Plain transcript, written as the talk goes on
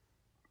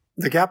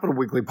The Capital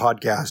Weekly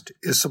podcast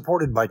is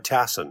supported by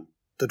TASIN,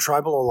 the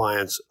Tribal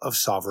Alliance of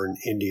Sovereign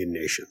Indian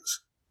Nations.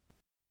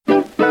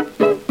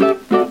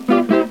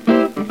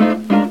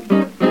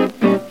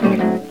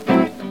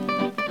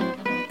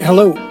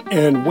 Hello,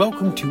 and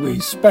welcome to a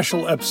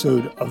special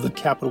episode of the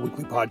Capital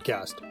Weekly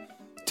podcast.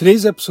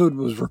 Today's episode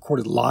was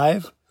recorded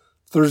live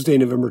Thursday,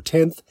 November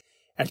 10th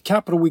at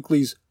Capital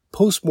Weekly's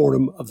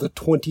postmortem of the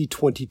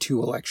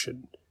 2022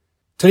 election.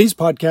 Today's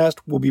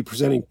podcast will be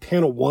presenting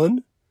Panel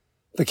 1,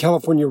 the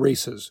California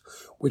races,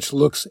 which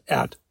looks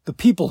at the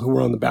people who were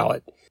on the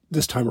ballot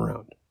this time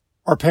around.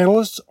 Our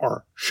panelists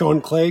are Sean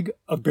Clegg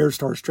of Bear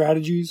Star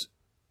Strategies,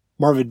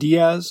 Marva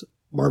Diaz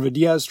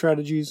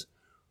Strategies,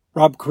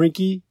 Rob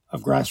Karinke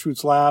of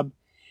Grassroots Lab,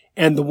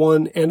 and the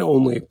one and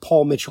only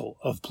Paul Mitchell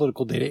of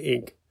Political Data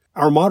Inc.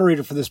 Our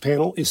moderator for this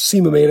panel is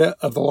Seema Mehta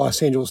of the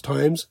Los Angeles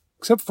Times,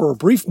 except for a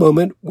brief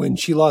moment when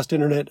she lost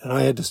internet and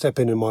I had to step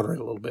in and moderate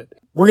a little bit.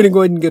 We're going to go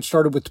ahead and get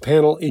started with the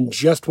panel in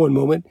just one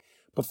moment.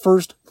 But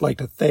first, I'd like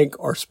to thank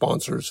our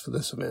sponsors for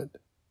this event.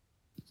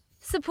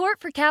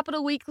 Support for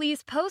Capital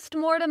Weekly's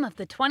post-mortem of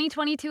the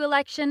 2022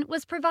 election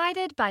was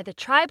provided by the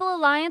Tribal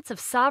Alliance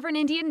of Sovereign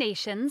Indian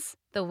Nations,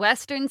 the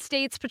Western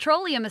States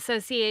Petroleum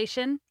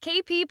Association,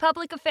 KP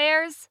Public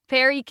Affairs,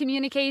 Perry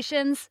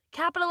Communications,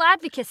 Capital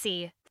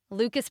Advocacy,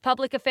 Lucas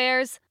Public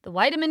Affairs, the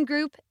Weidemann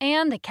Group,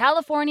 and the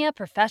California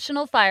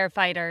Professional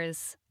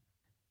Firefighters.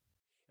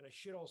 And I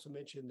should also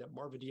mention that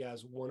Marva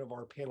Diaz, one of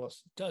our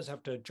panelists, does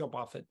have to jump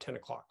off at 10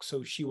 o'clock,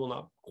 so she will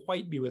not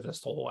quite be with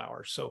us the whole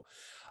hour. So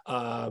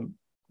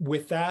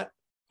with that,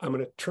 I'm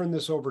going to turn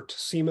this over to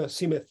Seema.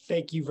 Seema,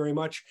 thank you very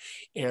much.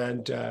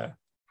 And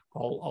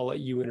I'll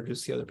let you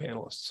introduce the other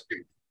panelists.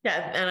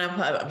 Yeah, and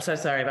I'm so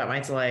sorry about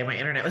my delay. My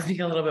internet was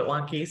being a little bit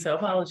wonky, so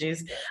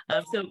apologies.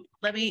 So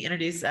let me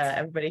introduce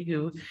everybody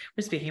who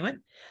we're speaking with.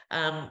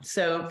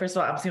 So first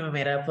of all, I'm Seema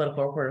Mehta,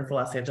 political reporter with the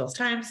Los Angeles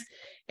Times,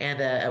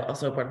 and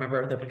also a board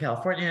member of Open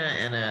California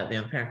and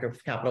the parent group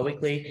of Capital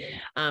Weekly.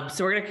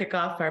 So we're going to kick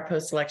off our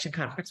post-election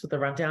conference with a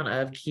rundown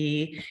of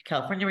key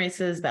California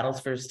races,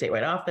 battles for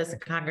statewide office and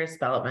Congress,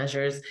 ballot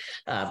measures,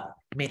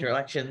 major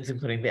elections,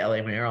 including the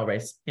LA mayoral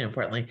race,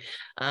 importantly.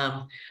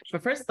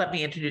 But first, let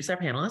me introduce our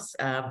panelists.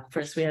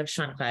 First, we have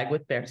Sean Clegg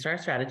with Bear Star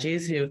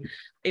Strategies, who,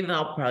 even though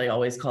I'll probably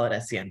always call it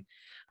SCN,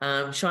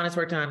 Sean has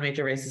worked on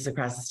major races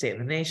across the state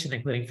and the nation,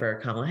 including for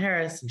Kamala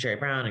Harris and Jerry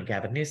Brown and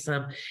Gavin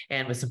Newsom.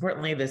 And most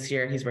importantly, this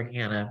year, he's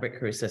working on a Rick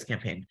Caruso's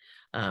campaign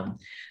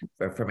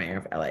for mayor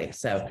of LA,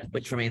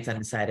 which remains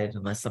undecided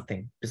unless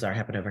something bizarre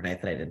happened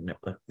overnight that I didn't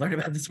learn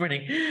about this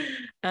morning.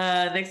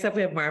 Next up,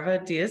 we have Marva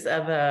Diaz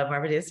of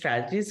Marva Diaz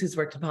Strategies, who's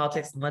worked in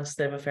politics and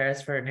legislative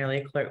affairs for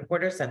nearly a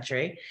quarter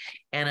century.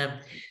 And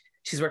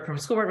she's worked from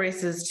school board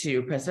races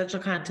to presidential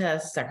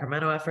contests,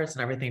 Sacramento efforts,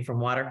 and everything from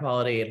water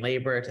quality and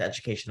labor to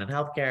education and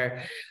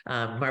healthcare.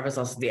 Marva's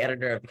also the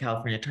editor of the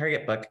California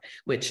Target book,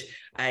 which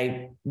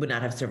I would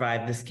not have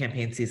survived this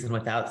campaign season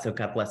without. So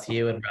God bless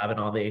you and Rob and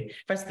all the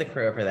rest of the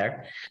crew over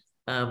there.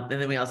 And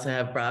then we also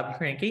have Rob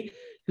Karinke,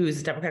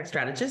 who's a Democratic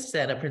strategist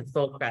and a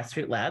principal at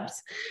Grassroots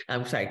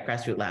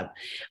Lab,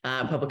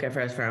 public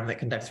affairs firm that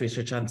conducts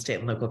research on state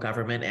and local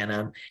government.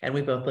 And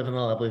we both live in the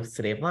lovely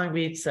city of Long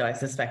Beach. So I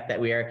suspect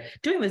that we are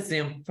doing this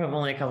Zoom from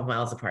only a couple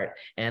miles apart.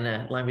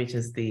 And Long Beach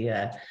is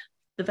the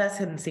best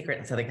hidden secret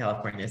in Southern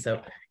California.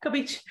 So go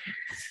Beach.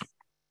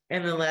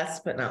 And then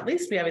last but not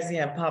least, we obviously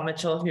have Paul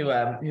Mitchell,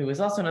 who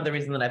is also another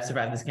reason that I've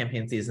survived this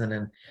campaign season.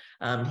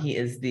 And he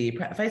is the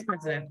vice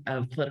president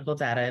of political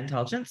data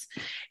intelligence.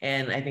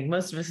 And I think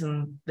most of us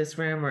in this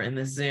room or in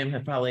this Zoom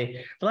have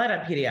probably relied on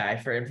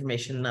PDI for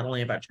information, not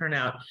only about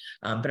turnout,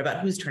 but about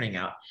who's turning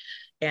out.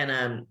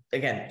 And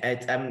again,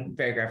 I'm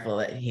very grateful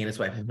that he and his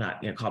wife have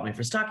not called me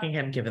for stalking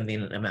him, given the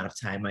amount of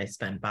time I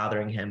spend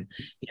bothering him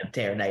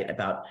day or night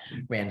about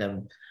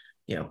random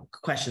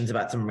questions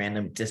about some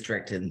random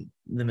district in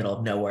the middle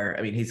of nowhere.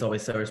 I mean, he's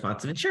always so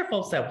responsive and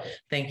cheerful. So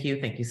thank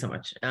you so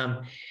much.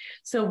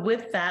 So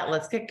with that,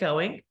 let's get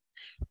going.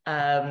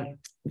 So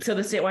the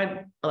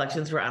statewide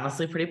elections were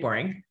honestly pretty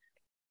boring.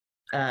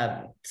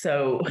 No,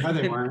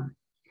 they weren't.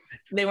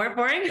 They weren't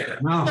boring?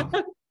 No.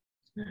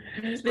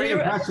 It's pretty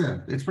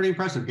impressive. It's pretty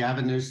impressive.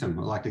 Gavin Newsom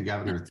elected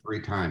governor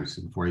 3 times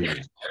in 4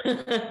 years.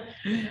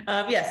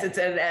 Yes, it's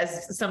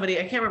as somebody,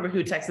 I can't remember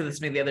who texted this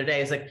to me the other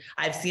day. It's like,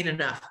 I've seen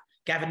enough.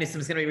 Gavin Newsom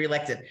is going to be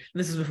reelected. And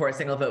this was before a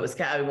single vote was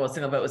cast. Well, a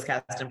single vote was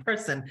cast in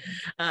person.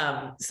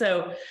 Yes,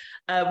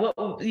 I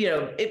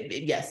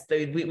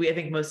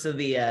think most of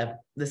the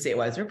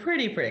statewide were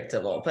pretty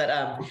predictable. But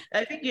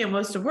I think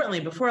most importantly,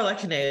 before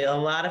election day, a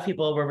lot of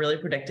people were really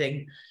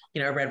predicting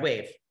a red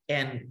wave,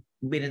 and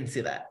we didn't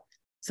see that.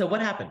 So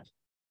what happened?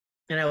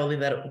 And I will leave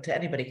that to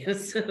anybody who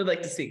would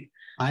like to speak.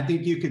 I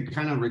think you could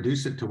kind of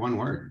reduce it to one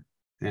word,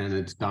 and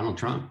it's Donald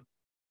Trump.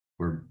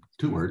 Or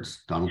 2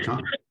 words, Donald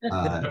Trump.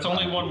 That's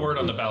only one word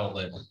on the ballot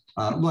list.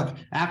 Look,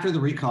 after the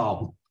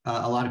recall,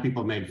 a lot of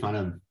people made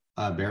fun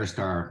of Bear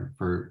Star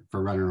for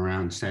running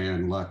around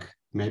saying, "Look,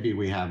 maybe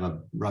we have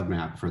a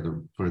roadmap for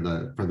the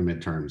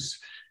midterms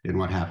in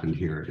what happened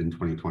here in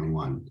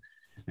 2021."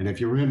 And if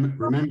you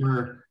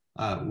remember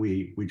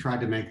We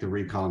tried to make the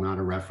recall not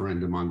a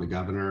referendum on the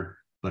governor,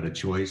 but a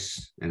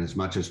choice, and as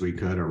much as we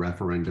could, a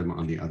referendum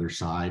on the other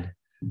side.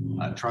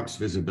 Trump's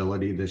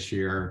visibility this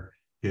year,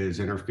 his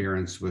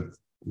interference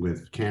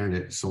with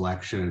candidate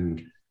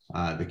selection,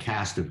 the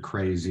cast of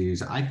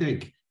crazies. I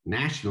think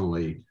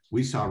nationally,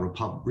 we saw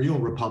real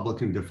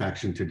Republican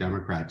defection to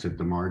Democrats at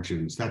the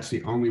margins. That's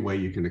the only way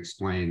you can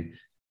explain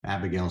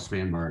Abigail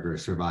Spanberger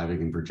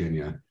surviving in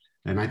Virginia.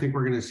 And I think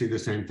we're going to see the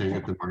same thing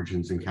at the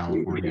margins in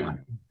California.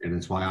 And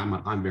it's why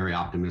I'm very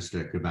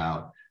optimistic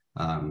about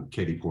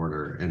Katie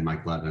Porter and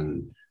Mike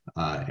Levin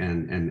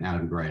and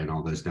Adam Gray and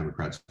all those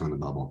Democrats on the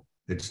bubble.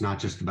 It's not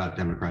just about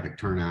Democratic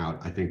turnout.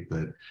 I think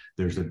that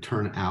there's a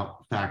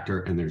turnout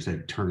factor and there's a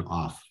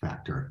turn-off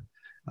factor.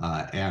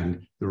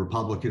 And the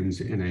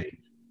Republicans in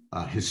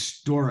a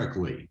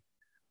historically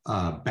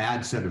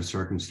bad set of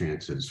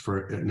circumstances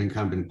for an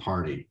incumbent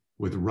party,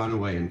 with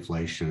runaway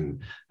inflation,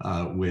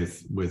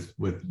 with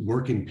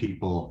working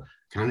people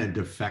kind of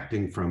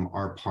defecting from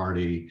our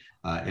party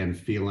and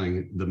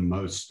feeling the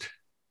most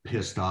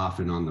pissed off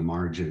and on the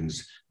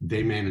margins,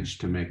 they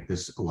managed to make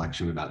this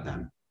election about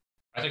them.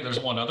 I think there's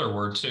one other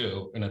word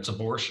too, and it's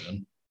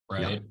abortion,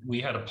 right? Yep. We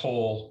had a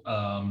poll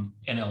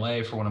in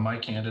LA for one of my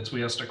candidates.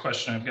 We asked a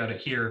question, I've got it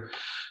here.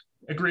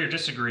 Agree or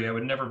disagree, I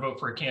would never vote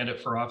for a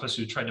candidate for office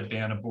who tried to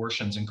ban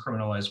abortions and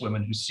criminalize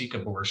women who seek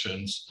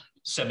abortions.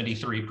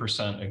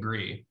 73%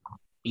 agree,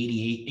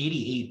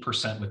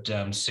 88% with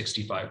Dems,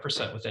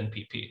 65% with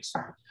NPPs.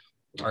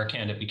 Our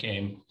candidate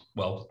became,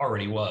 well,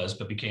 already was,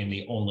 but became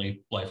the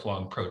only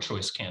lifelong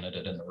pro-choice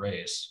candidate in the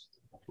race.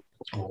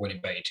 We're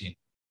winning by 18.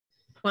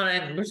 Well,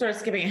 and we're sort of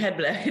skipping ahead,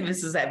 but I think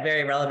this is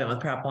very relevant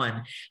with Prop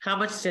 1. How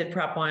much did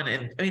Prop 1,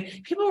 and I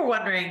mean, people were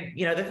wondering,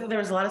 there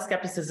was a lot of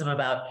skepticism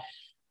about,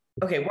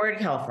 okay, we're in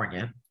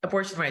California.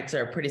 Abortion rights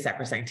are pretty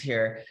sacrosanct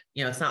here.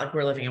 It's not like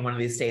we're living in one of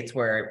these states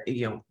where,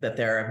 that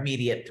there are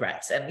immediate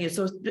threats. And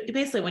so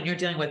basically when you're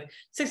dealing with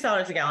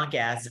 $6 a gallon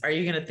gas, are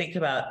you going to think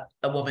about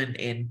a woman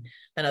in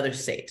another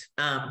state?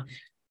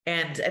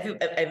 And I think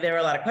there were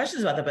a lot of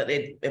questions about that, but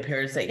it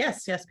appears that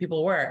yes,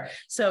 people were.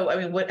 So, I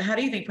mean, how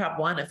do you think Prop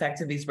 1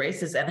 affected these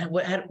races, and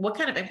what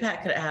kind of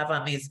impact could it have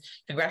on these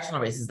congressional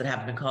races that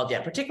haven't been called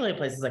yet, particularly in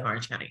places like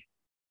Orange County?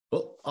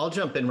 Well, I'll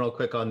jump in real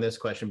quick on this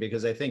question,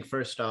 because I think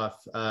first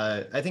off,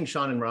 I think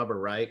Sean and Rob are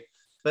right,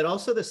 but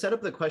also the setup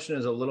of the question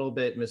is a little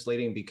bit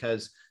misleading,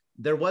 because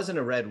there wasn't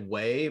a red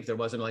wave. There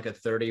wasn't like a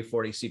 30,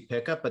 40 seat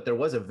pickup, but there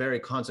was a very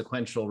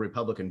consequential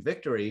Republican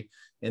victory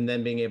in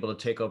then being able to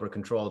take over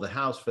control of the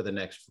House for the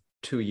next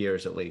 2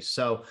 years at least.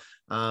 So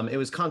it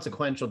was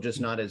consequential, just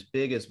not as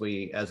big as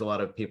a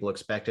lot of people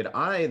expected.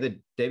 The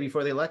day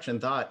before the election,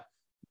 thought,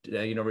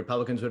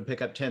 Republicans would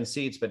pick up 10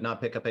 seats, but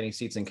not pick up any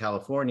seats in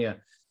California.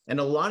 And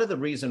a lot of the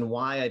reason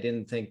why I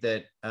didn't think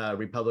that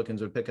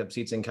Republicans would pick up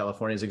seats in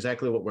California is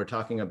exactly what we're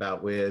talking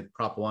about with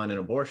Prop 1 and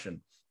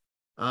abortion.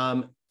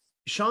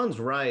 Sean's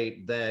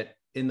right that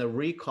in the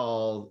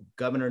recall,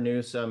 Governor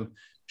Newsom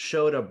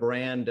showed a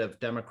brand of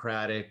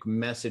Democratic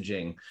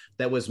messaging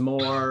that was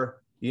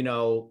more,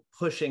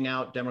 pushing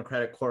out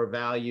Democratic core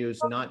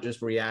values, not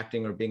just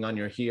reacting or being on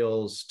your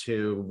heels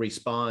to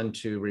respond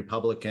to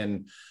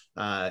Republican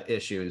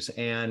issues.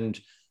 And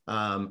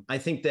I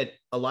think that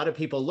a lot of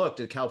people looked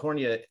at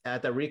California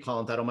at that recall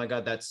and thought, oh my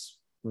God, that's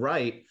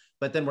right.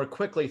 But then we're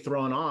quickly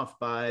thrown off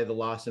by the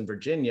loss in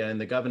Virginia in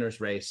the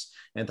governor's race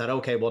and thought,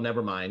 okay, well,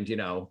 never mind,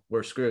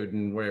 we're screwed.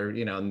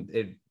 And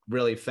it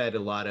really fed a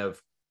lot of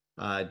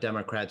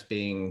Democrats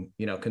being,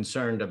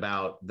 concerned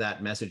about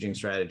that messaging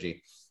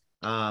strategy.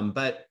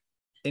 But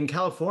in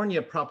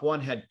California, Prop 1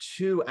 had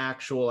two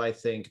actual, I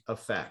think,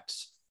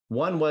 effects.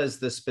 One was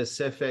the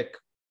specific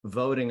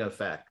voting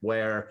effect,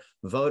 where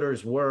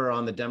voters were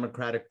on the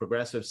Democratic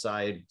progressive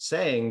side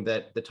saying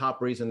that the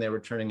top reason they were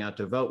turning out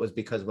to vote was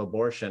because of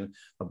abortion.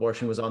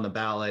 Abortion was on the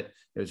ballot.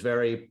 It was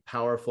very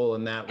powerful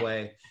in that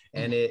way.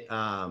 And it,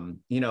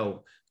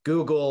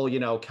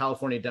 Google,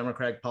 California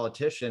Democratic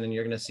politician, and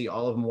you're going to see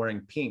all of them wearing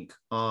pink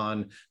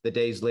on the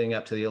days leading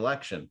up to the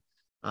election.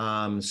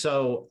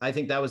 So I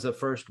think that was the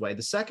first way.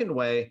 The second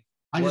way,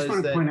 I just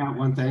want to point out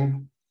one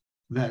thing,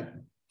 that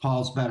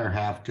Paul's better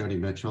half, Joni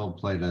Mitchell,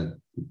 played a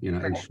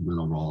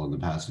instrumental role in the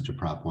passage of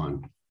Prop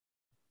 1.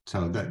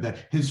 So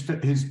that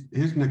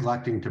his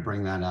neglecting to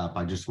bring that up,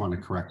 I just want to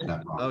correct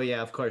that wrong. Oh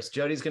yeah, of course.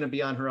 Jodi's going to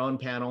be on her own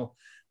panel.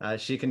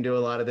 She can do a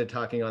lot of the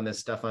talking on this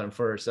stuff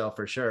for herself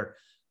for sure.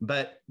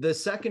 But the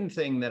second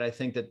thing that I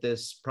think that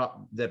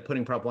that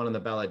putting Prop 1 on the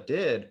ballot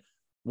did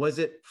was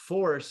it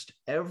forced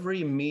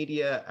every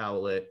media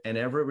outlet and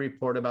every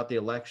report about the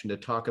election to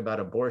talk about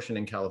abortion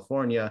in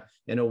California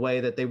in a way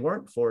that they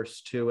weren't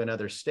forced to in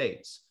other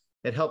states.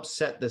 It helped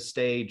set the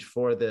stage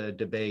for the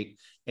debate,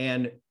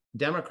 and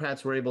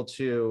Democrats were able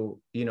to,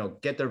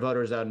 get their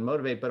voters out and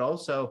motivate, but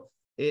also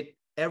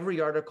every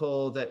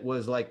article that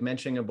was like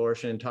mentioning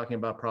abortion and talking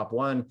about Prop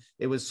 1,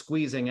 it was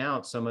squeezing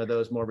out some of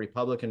those more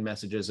Republican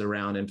messages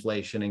around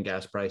inflation and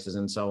gas prices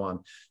and so on.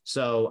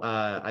 So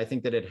I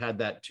think that it had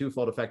that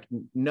twofold effect.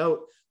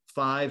 Note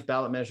 5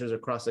 ballot measures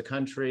across the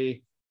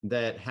country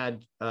that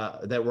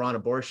were on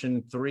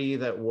abortion, 3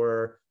 that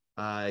were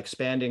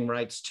expanding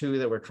rights 2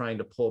 that were trying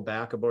to pull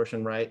back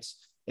abortion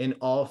rights. In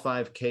all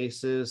 5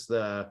 cases,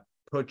 the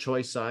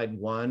pro-choice side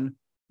won.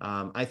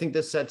 I think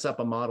this sets up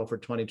a model for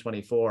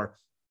 2024.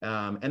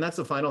 And that's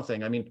the final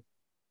thing. I mean,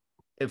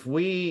 if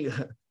we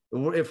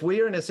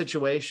are in a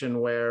situation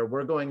where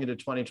we're going into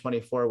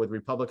 2024 with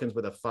Republicans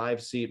with a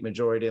 5-seat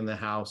majority in the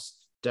House,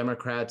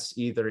 Democrats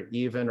either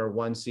even or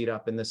 1 seat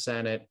up in the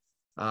Senate,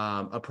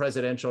 a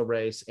presidential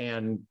race,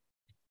 and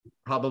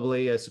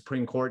probably a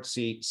Supreme Court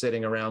seat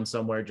sitting around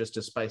somewhere just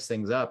to spice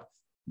things up,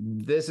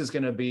 this is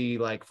going to be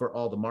like for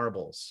all the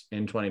marbles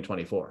in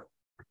 2024.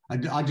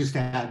 I'll just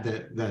add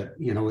that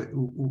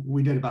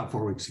we did about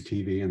 4 weeks of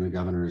TV in the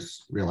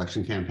governor's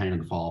reelection campaign in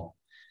the fall,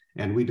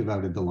 and we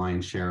devoted the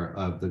lion's share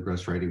of the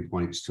gross rating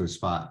points to a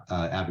spot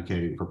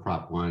advocating for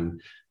Prop 1.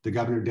 The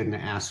governor didn't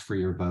ask for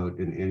your vote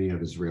in any of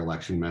his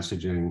reelection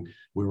messaging.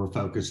 We were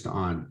focused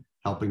on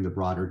helping the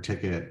broader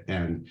ticket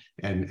and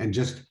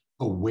just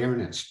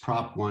awareness,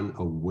 Prop 1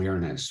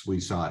 awareness, we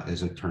saw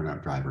as a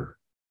turnout driver.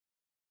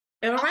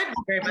 It reminds me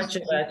very much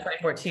of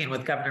 2014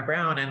 with Governor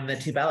Brown and the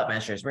 2 ballot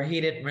measures, where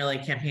he didn't really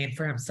campaign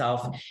for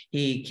himself.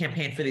 He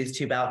campaigned for these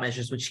 2 ballot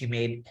measures, which he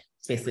made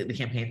basically the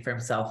campaign for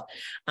himself.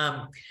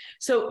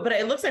 But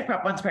it looks like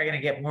Prop 1's probably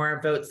going to get more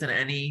votes than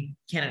any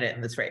candidate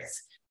in this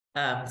race.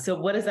 So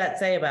what does that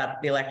say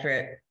about the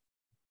electorate?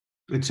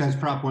 It says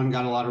Prop 1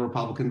 got a lot of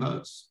Republican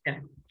votes.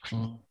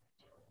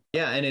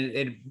 Yeah, and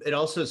it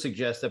also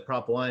suggests that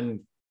Prop 1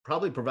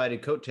 probably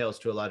provided coattails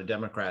to a lot of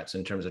Democrats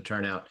in terms of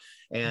turnout,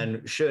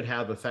 and should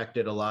have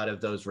affected a lot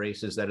of those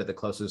races that are the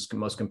closest,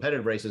 most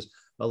competitive races.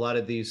 A lot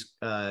of these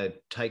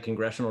tight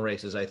congressional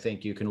races, I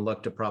think you can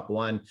look to Prop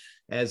 1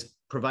 as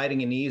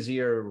providing an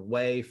easier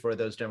way for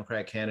those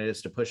Democratic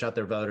candidates to push out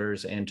their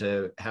voters and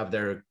to have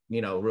their,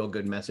 real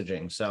good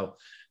messaging. So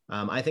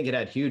I think it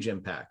had huge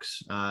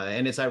impacts.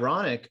 And it's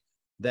ironic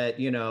that,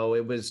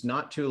 it was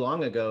not too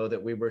long ago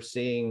that we were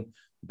seeing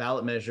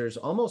ballot measures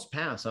almost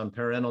pass on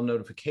parental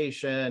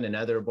notification and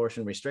other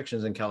abortion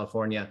restrictions in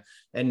California.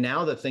 And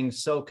now the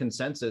thing's so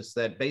consensus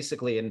that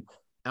basically an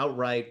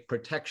outright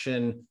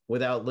protection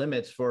without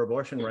limits for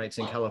abortion rights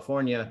in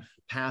California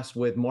passed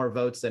with more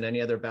votes than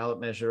any other ballot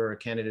measure or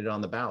candidate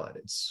on the ballot.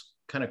 It's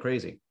kind of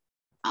crazy.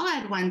 I'll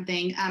add one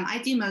thing.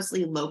 I do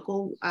mostly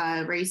local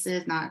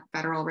races, not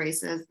federal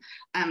races.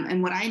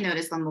 And what I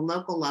noticed on the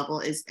local level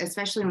is,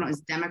 especially when it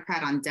was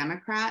Democrat on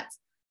Democrats,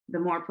 the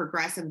more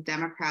progressive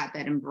Democrat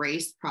that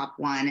embraced Prop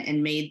 1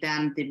 and made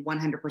them the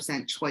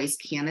 100% choice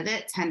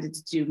candidate tended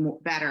to do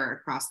better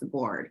across the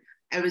board.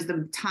 It was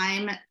the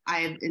time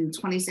in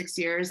 26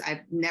 years,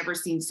 I've never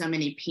seen so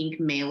many pink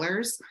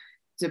mailers.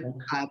 To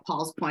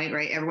Paul's point,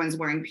 right? Everyone's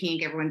wearing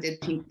pink. Everyone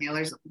did pink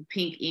mailers,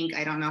 pink ink.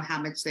 I don't know how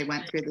much they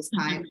went through this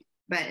time,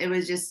 but it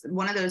was just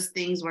one of those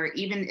things where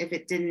even if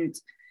it didn't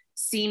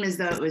seem as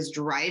though it was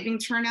driving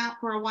turnout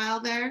for a while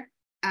there,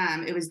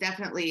 it was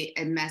definitely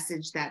a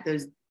message that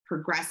those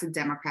progressive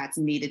Democrats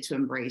needed to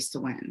embrace to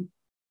win.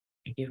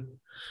 Thank you.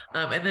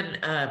 And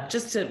then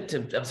just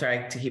to I'm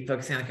sorry to keep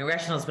focusing on the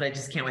congressionals, but I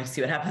just can't wait to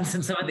see what happens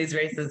in some of these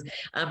races.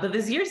 But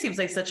this year seems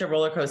like such a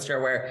roller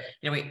coaster where,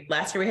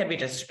 last year we had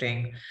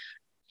redistricting.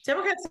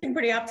 Democrats seem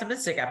pretty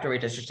optimistic after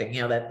redistricting,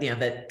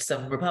 that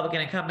some Republican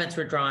incumbents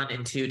were drawn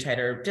into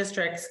tighter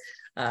districts.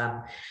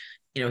 Some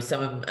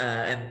of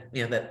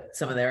that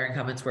some of their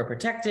incumbents were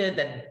protected.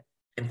 Then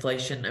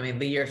inflation. I mean,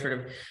 the year sort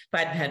of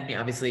Biden had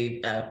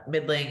obviously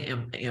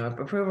middling,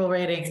 approval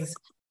ratings.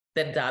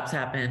 Then Dobbs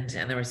happened,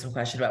 and there was some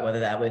question about whether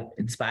that would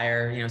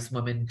inspire, some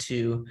women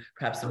to,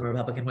 perhaps some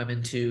Republican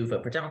women to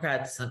vote for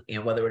Democrats,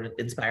 whether it would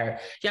inspire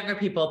younger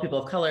people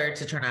of color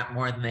to turn out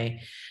more than they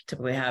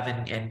typically have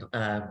in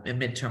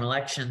midterm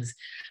elections.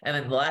 And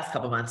then the last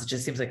couple of months, it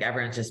just seems like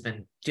everyone's just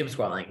been doom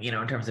scrolling,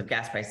 in terms of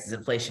gas prices,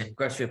 inflation,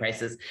 grocery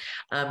prices.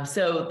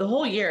 So the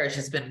whole year has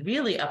just been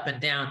really up and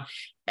down.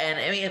 And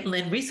I mean,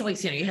 in recent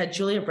weeks, you had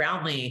Julia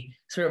Brownley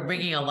sort of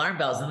ringing alarm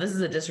bells, and this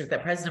is a district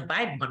that President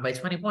Biden won by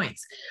 20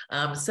 points.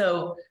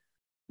 So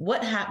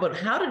what happened?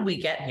 How did we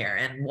get here,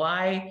 and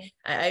why?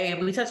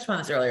 We touched upon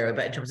this earlier,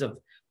 but in terms of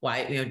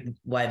why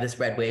this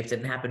red wave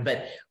didn't happen,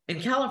 but in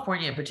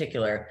California in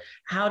particular,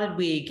 how did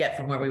we get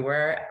from where we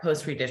were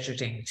post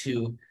redistricting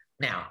to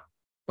now?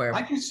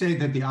 I can say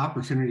that the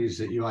opportunities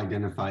that you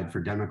identified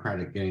for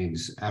Democratic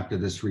gains after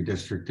this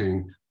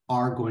redistricting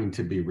are going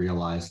to be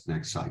realized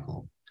next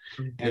cycle.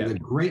 And the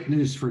great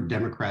news for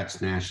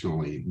Democrats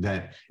nationally,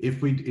 that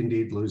if we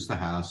indeed lose the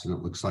House, and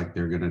it looks like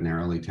they're going to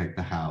narrowly take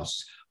the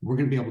House, we're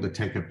going to be able to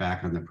take it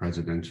back on the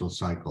presidential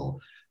cycle.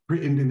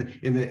 In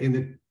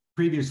the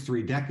previous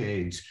 3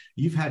 decades,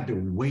 you've had to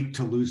wait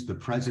to lose the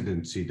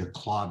presidency to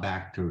claw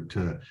back to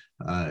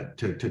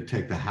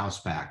take the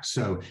House back.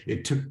 So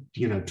it took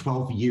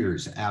 12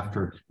 years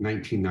after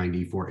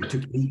 1994. It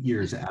took 8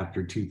 years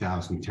after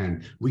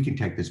 2010. We can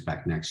take this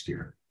back next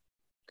year.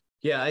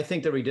 Yeah, I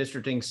think the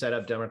redistricting set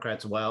up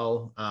Democrats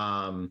well.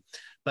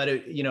 But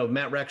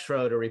Matt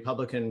Rexroad, a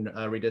Republican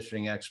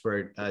redistricting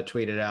expert,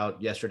 tweeted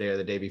out yesterday or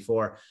the day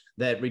before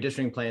that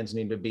redistricting plans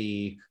need to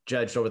be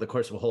judged over the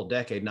course of a whole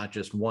decade, not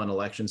just one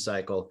election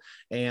cycle.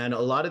 And a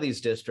lot of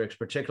these districts,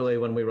 particularly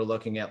when we were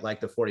looking at like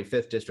the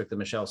 45th district, the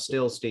Michelle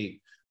Steel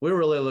seat, we were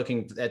really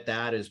looking at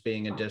that as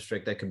being a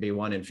district that could be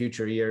won in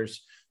future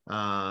years.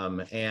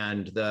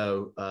 And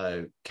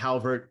the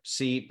Calvert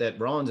seat that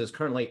Rollins is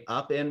currently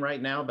up in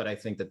right now, but I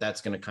think that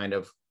that's going to kind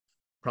of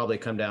probably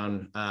come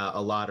down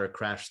a lot or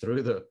crash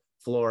through the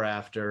floor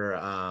after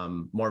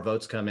more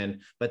votes come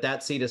in. But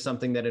that seat is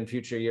something that in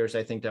future years,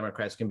 I think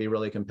Democrats can be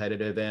really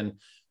competitive in.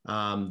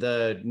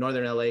 The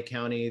Northern LA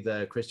County,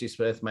 the Christy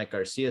Smith, Mike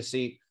Garcia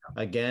seat,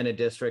 again, a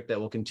district that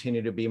will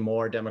continue to be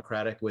more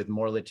Democratic with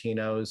more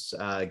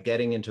Latinos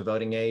getting into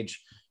voting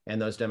age and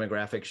those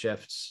demographic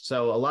shifts.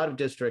 So a lot of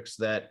districts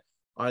that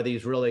are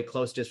these really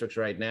close districts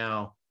right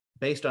now,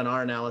 based on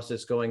our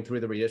analysis going through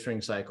the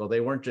redistricting cycle, they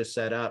weren't just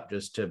set up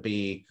just to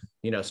be,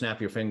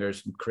 snap your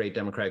fingers, create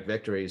Democratic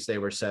victories. They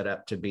were set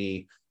up to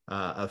be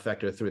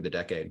effective through the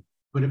decade.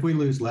 But if we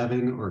lose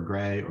Levin or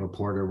Gray or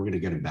Porter, we're going to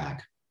get it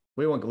back.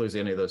 We won't lose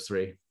any of those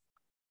three.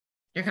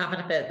 You're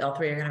confident that all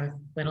three are going to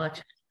win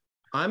election?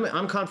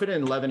 I'm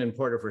confident in Levin and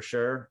Porter for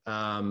sure.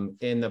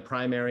 In the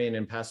primary and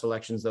in past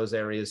elections, those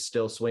areas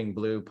still swing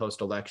blue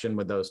post-election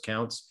with those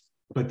counts.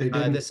 But they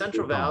the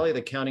Central Valley,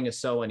 the counting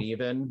is so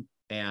uneven,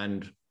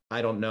 and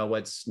I don't know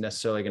what's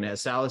necessarily going to.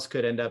 Salas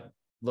could end up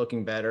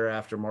looking better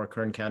after more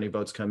Kern County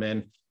votes come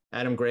in.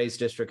 Adam Gray's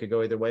district could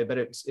go either way, but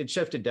it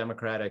shifted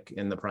Democratic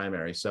in the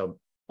primary. So,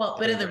 well,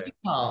 but in the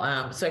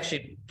recall, so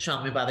actually, Sean,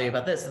 let me bother you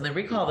about this. In the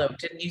recall, though,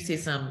 didn't you see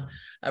some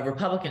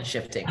Republican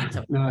shifting?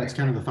 No, it's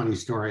kind of a funny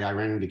story. I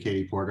ran into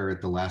Katie Porter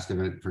at the last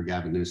event for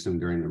Gavin Newsom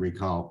during the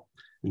recall,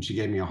 and she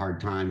gave me a hard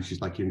time.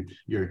 She's like,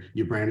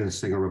 you branded this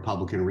thing a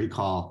Republican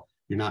recall.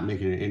 You're not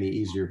making it any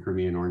easier for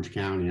me in Orange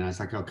County. And I was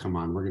like, oh, come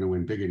on, we're going to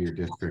win big in your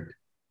district.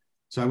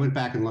 So I went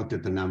back and looked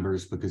at the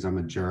numbers because I'm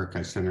a jerk.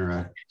 I sent her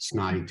a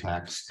snotty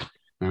text,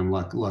 and I'm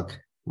like, look,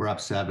 we're up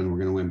 7. We're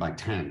going to win by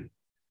 10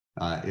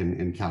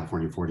 in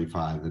California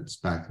 45. It's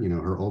back,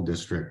 her old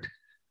district.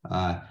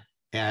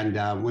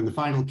 And when the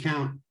final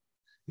count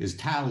is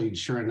tallied,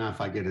 sure enough,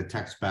 I get a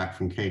text back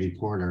from Katie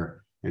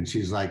Porter, and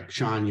she's like,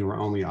 Sean, you were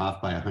only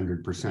off by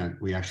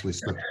 100%. We actually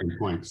split 3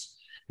 points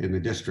in the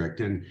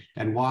district.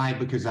 And why?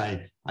 Because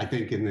I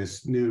think in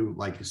this new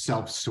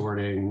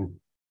self-sorting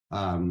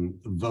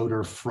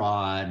voter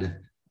fraud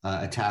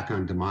attack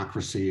on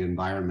democracy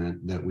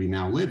environment that we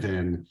now live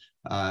in,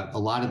 a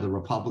lot of the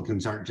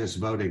Republicans aren't just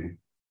voting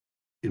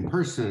in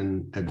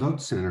person at vote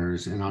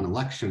centers, and on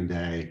election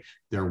day,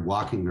 they're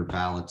walking their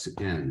ballots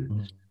in.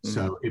 Mm-hmm.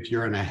 So if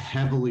you're in a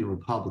heavily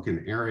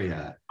Republican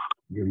area,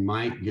 you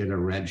might get a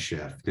red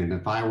shift. And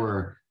if I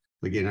were,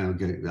 I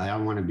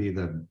don't want to be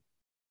the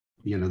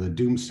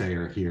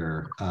doomsayer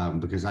here,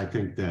 because I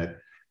think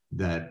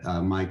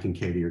that Mike and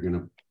Katie are going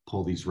to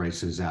pull these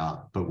races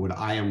out. But what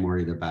I am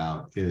worried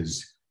about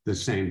is the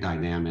same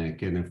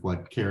dynamic. And if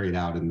what carried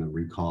out in the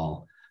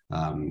recall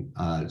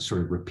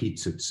sort of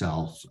repeats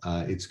itself,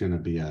 it's going to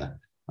be a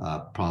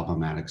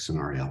problematic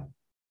scenario.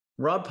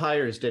 Rob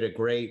Pyers did a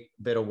great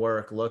bit of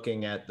work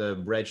looking at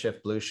the red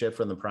shift, blue shift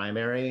from the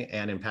primary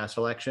and in past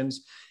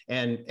elections.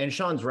 And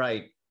Sean's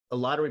right. A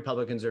lot of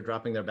Republicans are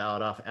dropping their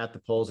ballot off at the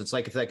polls. It's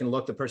like, if I can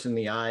look the person in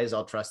the eyes,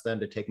 I'll trust them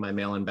to take my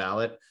mail-in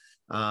ballot.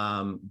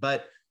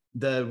 But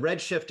the red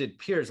shift, it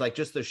appears like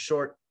just the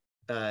short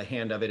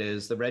hand of it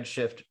is the red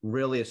shift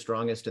really is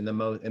strongest in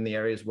the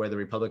areas where the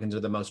Republicans are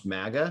the most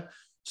MAGA.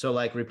 So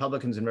like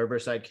Republicans in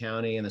Riverside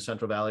County and the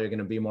Central Valley are going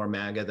to be more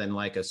MAGA than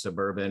like a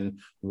suburban,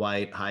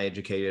 white, high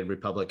educated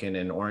Republican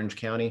in Orange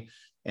County.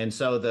 And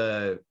so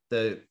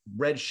the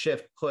red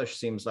shift push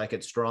seems like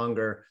it's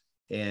stronger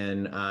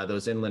in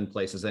those inland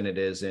places than it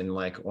is in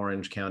like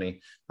Orange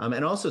County.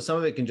 And also some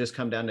of it can just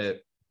come down to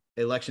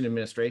election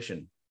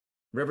administration.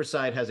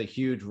 Riverside has a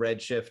huge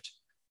red shift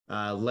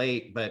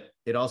late, but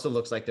it also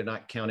looks like they're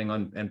not counting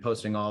on and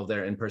posting all of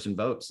their in-person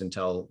votes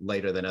until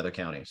later than other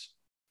counties.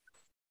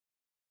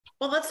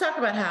 Well, let's talk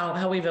about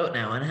how we vote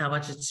now and how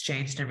much it's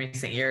changed in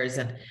recent years.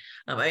 And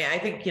I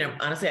think,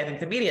 honestly, I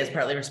think the media is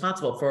partly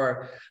responsible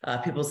for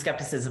people's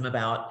skepticism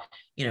about,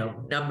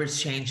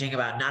 numbers changing,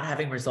 about not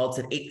having results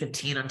at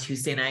 8:15 on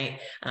Tuesday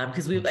night.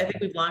 Because I think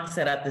we've long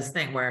set up this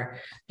thing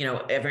where,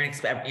 everyone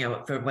expects,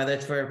 for whether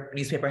it's for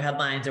newspaper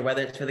headlines or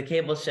whether it's for the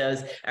cable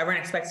shows, everyone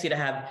expects you to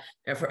have,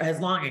 has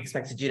long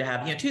expected you to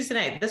have, Tuesday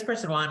night, this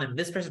person won and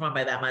this person won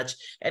by that much.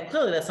 And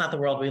clearly that's not the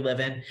world we live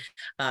in,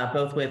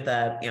 both with,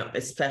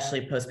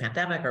 especially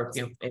post-pandemic or,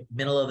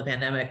 middle of the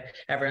pandemic,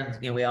 everyone's,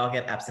 we all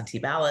get absentee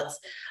ballots.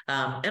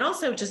 And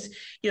also just,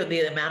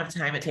 the amount of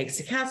time it takes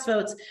to cast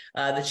votes,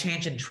 the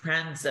change in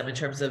trends in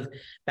terms of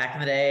back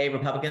in the day,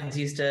 Republicans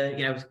used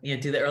to,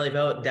 do the early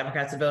vote,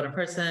 Democrats would vote in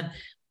person.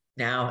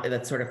 Now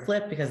that's sort of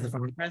flipped because of the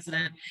former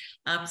president.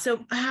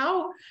 So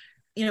how,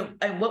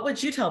 what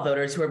would you tell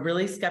voters who are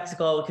really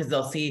skeptical because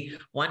they'll see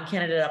one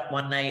candidate up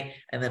one night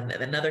and then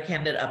another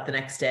candidate up the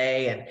next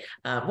day?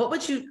 And what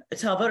would you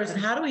tell voters, and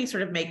how do we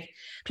sort of make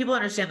people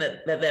understand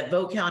that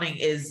vote counting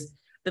is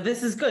that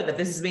this is good, that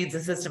means the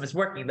system is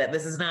working, that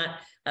this is not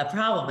a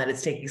problem that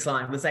it's taking so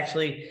long. This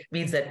actually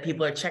means that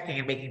people are checking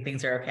and making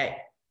things are okay.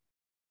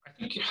 I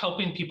think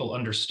helping people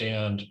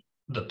understand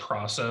the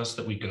process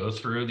that we go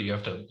through, that you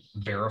have to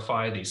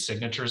verify these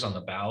signatures on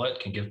the ballot,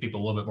 can give people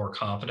a little bit more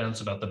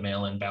confidence about the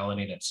mail-in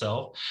balloting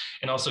itself,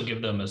 and also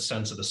give them a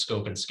sense of the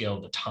scope and scale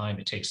of the time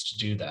it takes to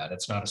do that.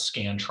 It's not a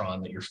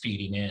Scantron that you're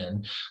feeding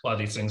in. A lot of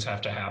these things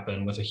have to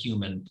happen with a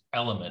human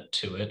element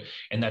to it,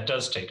 and that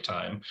does take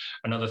time.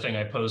 Another thing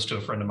I posed to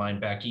a friend of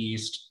mine back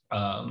east,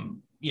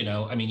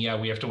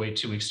 we have to wait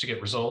 2 weeks to get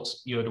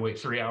results. You had to wait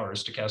 3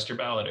 hours to cast your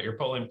ballot at your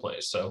polling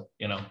place. So,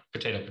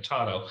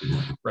 potato,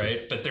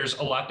 right? But there's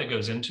a lot that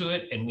goes into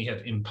it. And we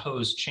have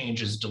imposed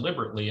changes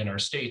deliberately in our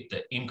state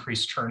that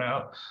increase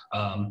turnout.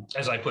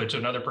 As I put it to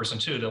another person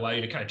too, to allow you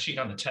to kind of cheat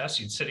on the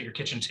test. You'd sit at your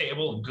kitchen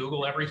table and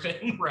Google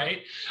everything, right?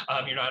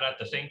 You're not at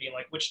the thing being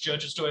like, which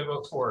judges do I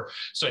vote for?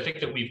 So I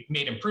think that we've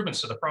made improvements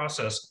to the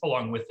process.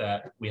 Along with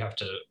that, we have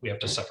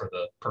to suffer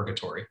the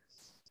purgatory.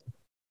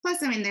 Plus,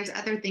 there's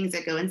other things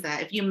that go into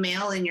that. If you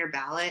mail in your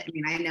ballot,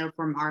 I know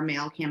from our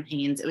mail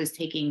campaigns, it was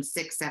taking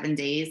 6-7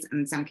 days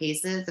in some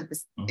cases of the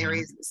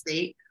areas of the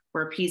state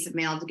for a piece of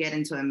mail to get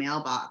into a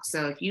mailbox.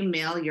 So if you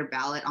mail your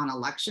ballot on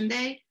election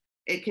day,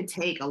 it could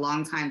take a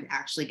long time to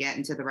actually get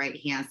into the right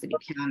hands to be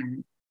counted.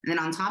 And then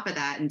on top of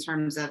that, in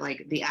terms of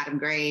like the Adam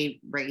Gray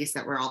race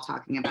that we're all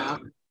talking about,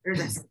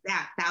 there's a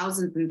stack,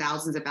 thousands and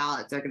thousands of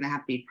ballots that are going to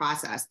have to be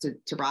processed,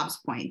 to Rob's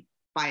point,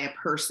 by a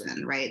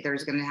person, right?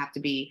 There's going to have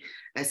to be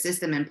a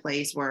system in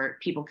place where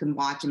people can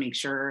watch and make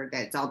sure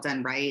that it's all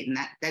done right. And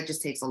that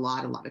just takes a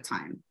lot of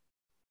time.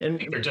 And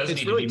there does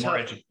need really to be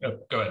more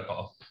go ahead,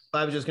 Paul.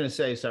 I was just going to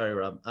say, sorry,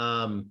 Rob.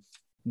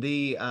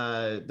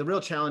 The real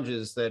challenge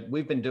is that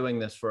we've been doing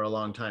this for a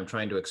long time,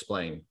 trying to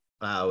explain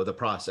the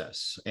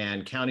process,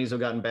 and counties have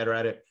gotten better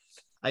at it.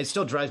 It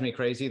still drives me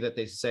crazy that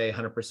they say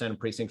 100%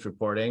 precinct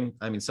reporting.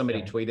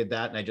 Somebody tweeted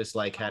that, and I just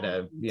had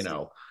a,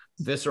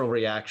 visceral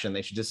reaction.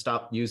 They should just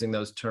stop using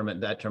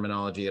that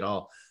terminology at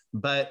all.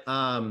 But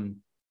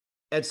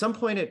at some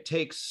point, it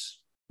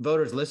takes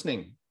voters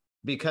listening,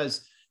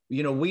 because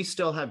we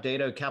still have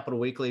data. Capital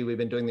Weekly, we've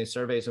been doing these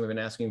surveys and we've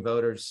been asking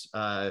voters,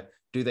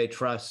 do they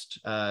trust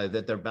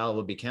that their ballot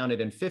will be counted?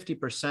 And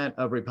 50%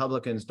 of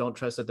Republicans don't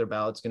trust that their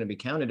ballot's going to be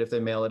counted if they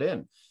mail it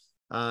in.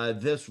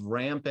 This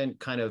rampant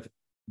kind of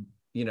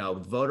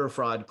voter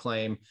fraud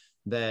claim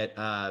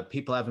that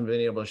people haven't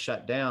been able to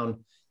shut down.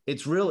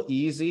 It's real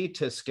easy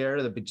to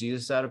scare the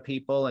bejesus out of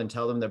people and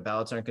tell them their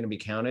ballots aren't going to be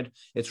counted.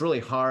 It's really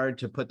hard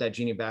to put that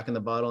genie back in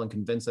the bottle and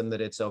convince them that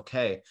it's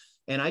okay.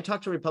 And I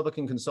talked to a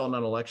Republican consultant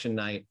on election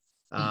night,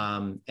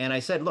 and I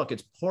said, look,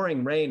 it's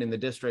pouring rain in the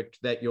district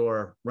that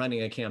you're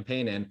running a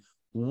campaign in.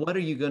 What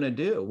are you going to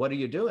do? What are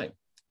you doing?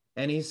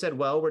 And he said,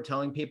 well, we're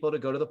telling people to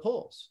go to the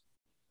polls.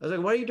 I was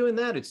like, why are you doing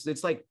that?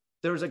 It's like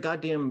there was a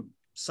goddamn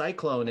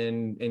cyclone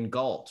in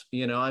Galt.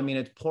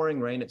 It's pouring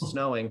rain, it's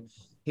snowing.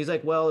 He's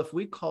like, well, if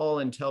we call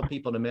and tell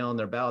people to mail in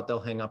their ballot, they'll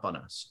hang up on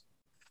us.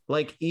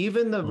 Like,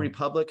 even the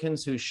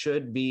Republicans who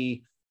should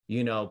be,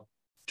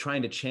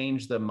 trying to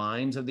change the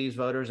minds of these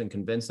voters and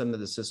convince them that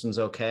the system's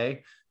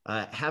okay,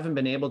 haven't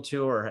been able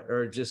to,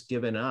 or just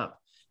given up.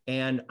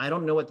 And I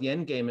don't know what the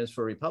end game is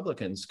for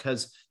Republicans,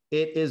 because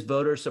it is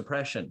voter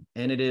suppression,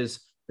 and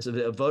it's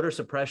a voter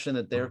suppression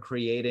that they're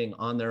creating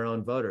on their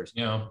own voters.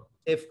 Yeah.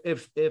 If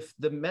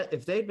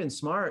they'd been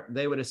smart,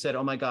 they would have said,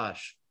 oh my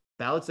gosh,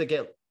 ballots that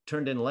get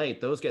turned in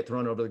late, those get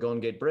thrown over the Golden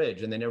Gate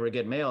Bridge and they never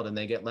get mailed, and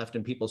they get left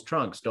in people's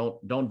trunks.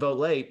 Don't vote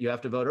late. You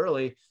have to vote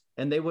early.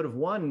 And they would have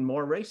won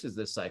more races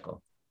this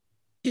cycle.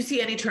 Do you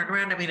see any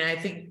turnaround? I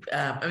think,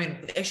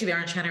 actually the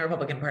Orange County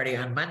Republican Party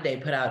on Monday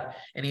put out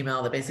an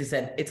email that basically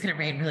said it's going to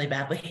rain really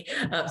badly.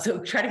 So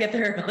try to get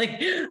there early.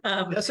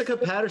 Jessica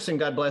Patterson,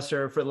 God bless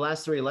her, for the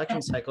last 3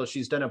 election cycles,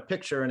 she's done a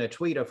picture and a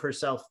tweet of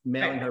herself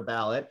mailing her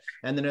ballot,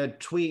 and then a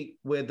tweet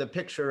with a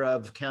picture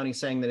of county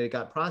saying that it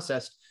got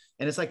processed.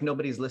 And it's like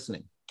nobody's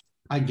listening.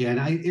 Again,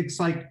 it's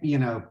like,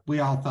 we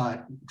all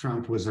thought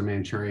Trump was a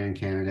Manchurian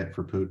candidate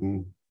for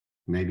Putin.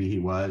 Maybe he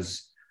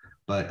was.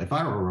 But if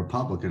I were a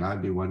Republican,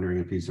 I'd be wondering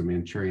if he's a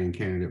Manchurian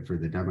candidate for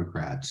the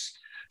Democrats,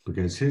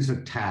 because his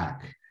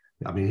attack,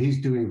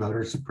 he's doing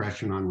voter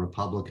suppression on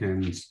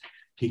Republicans.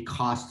 He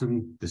cost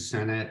them the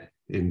Senate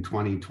in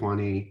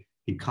 2020.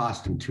 He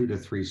cost him 2 to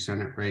 3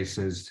 Senate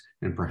races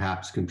and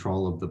perhaps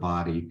control of the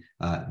body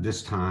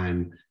this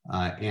time.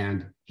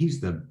 And he's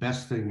the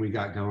best thing we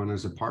got going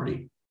as a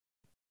party.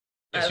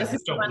 I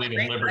still believe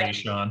in liberty,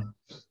 Sean.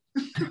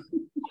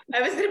 I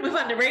was going to move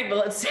on to rain, but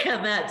let's stay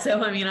on that.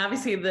 So,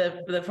 obviously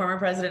the former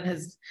president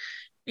has,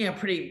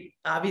 pretty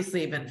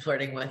obviously been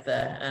flirting with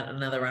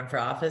another run for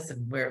office,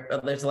 and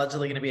there's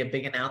allegedly going to be a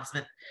big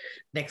announcement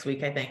next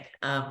week, I think.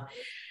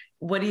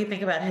 What do you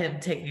think about him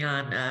taking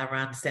on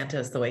Ron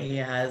DeSantis the way he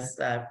has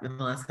in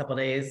the last couple of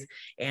days?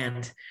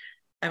 And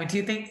do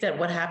you think that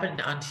what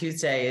happened on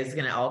Tuesday is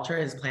going to alter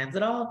his plans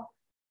at all?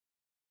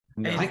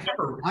 No, I've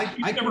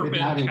never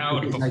been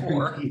cowed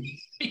before.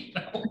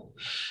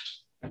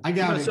 I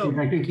doubt it.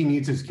 I think he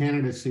needs his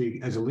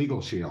candidacy as a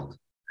legal shield.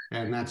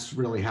 And that's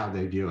really how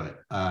they view it.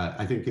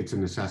 I think it's a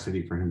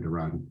necessity for him to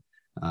run.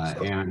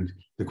 And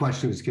the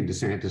question is, can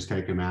DeSantis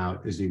take him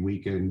out? Is he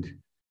weakened?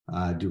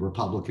 Do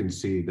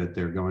Republicans see that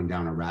they're going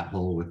down a rat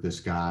hole with this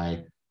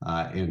guy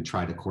and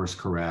try to course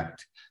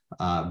correct?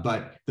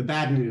 But the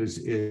bad news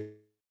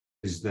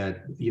is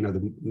that,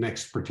 the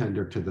next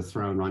pretender to the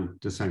throne, Ron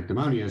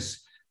DeSanctimonious,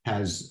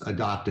 has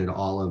adopted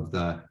all of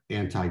the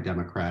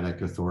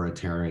anti-democratic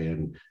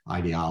authoritarian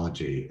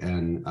ideology.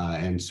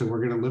 And so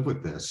we're going to live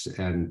with this.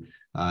 And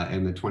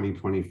the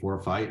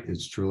 2024 fight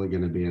is truly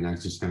going to be an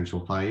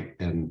existential fight.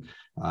 And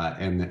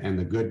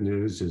the good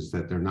news is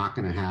that they're not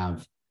going to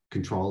have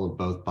control of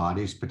both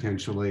bodies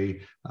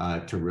potentially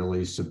to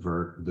really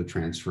subvert the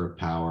transfer of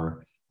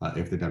power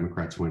if the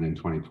Democrats win in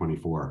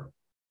 2024.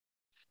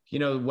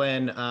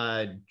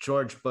 When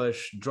George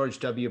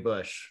W.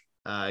 Bush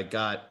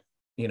got,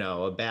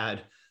 a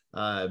bad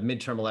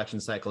midterm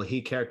election cycle,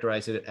 he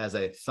characterized it as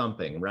a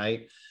thumping,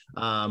 right?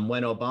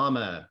 When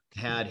Obama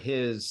had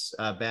his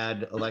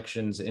bad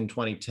elections in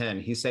 2010,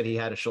 he said he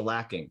had a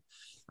shellacking.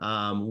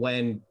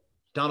 When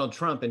Donald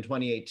Trump in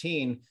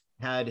 2018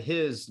 had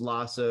his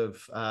loss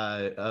of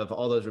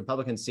all those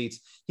Republican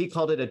seats, he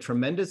called it a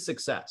tremendous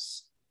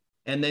success,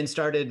 and then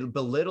started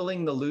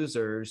belittling the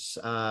losers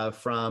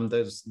from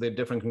the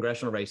different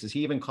congressional races.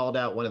 He even called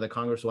out one of the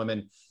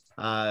congresswomen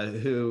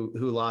who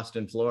lost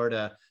in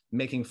Florida,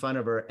 making fun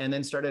of her, and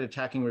then started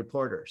attacking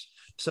reporters.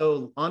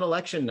 So on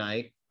election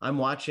night, I'm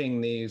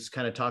watching these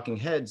kind of talking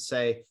heads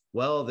say,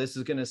 well, this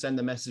is going to send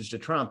the message to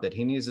Trump that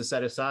he needs to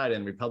set aside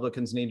and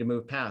Republicans need to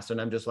move past.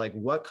 And I'm just like,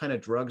 what kind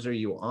of drugs are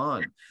you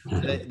on?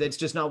 That's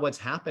just not what's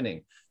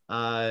happening.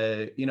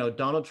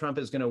 Donald Trump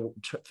is going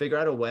to figure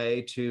out a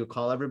way to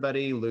call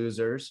everybody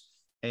losers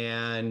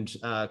and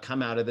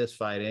come out of this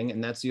fighting.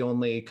 And that's the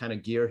only kind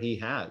of gear he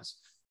has.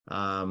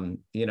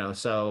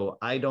 So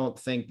I don't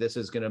think this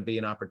is going to be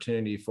an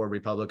opportunity for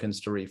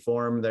Republicans to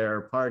reform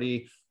their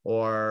party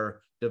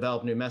or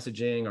develop new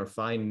messaging or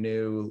find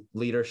new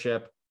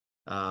leadership.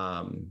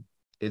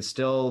 It's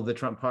still the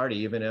Trump party,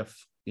 even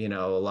if, a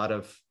lot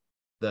of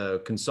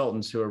the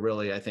consultants who are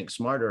really, I think,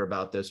 smarter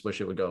about this wish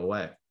it would go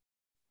away.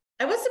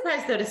 I was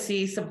surprised, though, to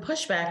see some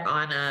pushback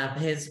on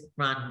his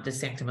Ron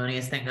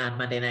DeSanctimonious thing on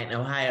Monday night in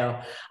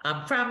Ohio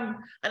from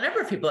a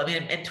number of people. I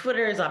mean, and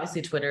Twitter is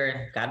obviously Twitter,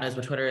 and God knows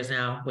what Twitter is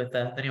now with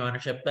the new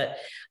ownership. But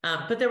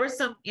there were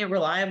some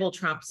reliable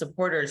Trump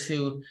supporters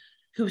who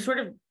sort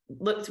of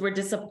were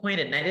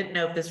disappointed, and I didn't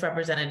know if this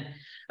represented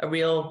a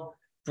real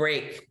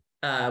break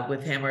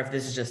with him, or if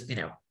this is just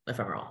if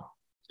I'm wrong.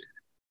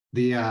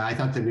 I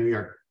thought the New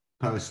York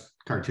Post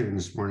cartoon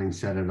this morning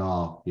said it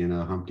all.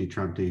 Humpty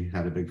Trumpty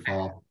had a big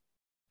fall.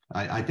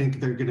 I think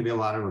there are going to be a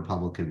lot of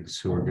Republicans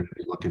who are going to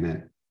be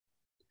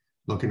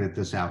looking at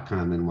this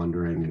outcome and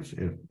wondering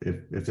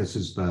if this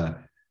is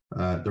the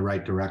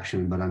right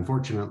direction. But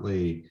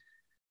unfortunately,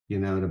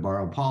 to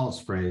borrow Paul's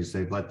phrase,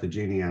 they've let the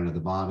genie out of the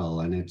bottle,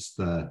 and it's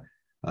the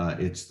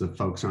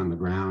folks on the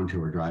ground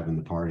who are driving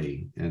the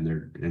party, and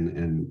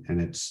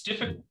it's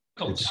difficult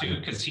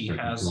too, because he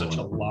has such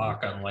a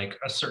lock on like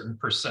a certain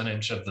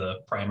percentage of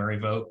the primary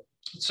vote.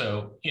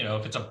 So,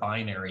 if it's a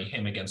binary,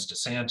 him against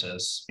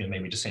DeSantis,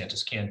 maybe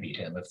DeSantis can beat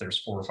him. If there's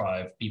 4 or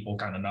 5 people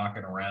kind of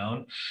knocking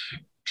around,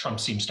 Trump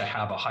seems to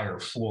have a higher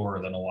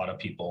floor than a lot of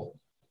people,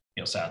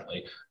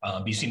 sadly.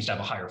 He seems to have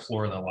a higher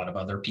floor than a lot of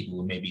other people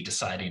who may be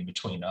deciding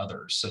between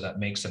others. So that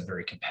makes him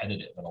very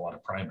competitive in a lot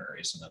of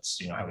primaries. And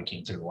that's, how he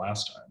came through the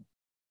last time.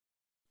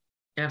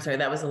 I'm sorry,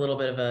 that was a little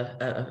bit of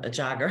a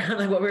jog around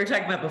like what we were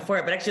talking about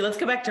before. But actually, let's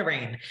go back to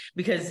rain,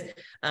 because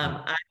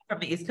I'm from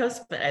the East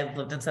Coast, but I've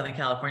lived in Southern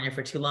California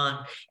for too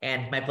long,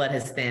 and my blood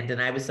has thinned,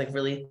 and I was like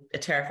really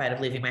terrified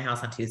of leaving my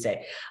house on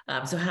Tuesday.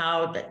 So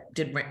how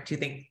do you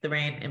think the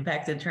rain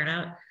impacted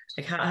turnout?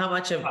 Like how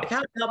much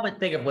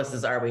big of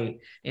wusses are we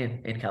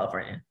in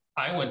California?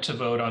 I went to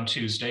vote on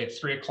Tuesday at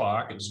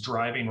 3:00. It was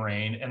driving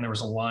rain, and there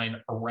was a line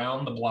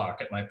around the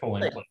block at my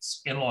polling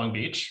place in Long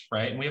Beach,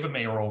 right? And we have a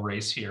mayoral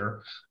race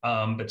here,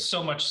 but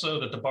so much so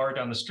that the bar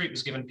down the street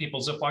was giving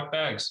people Ziploc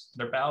bags,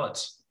 their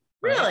ballots.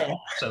 Right? Really?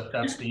 So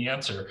that's the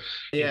answer.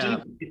 Yeah.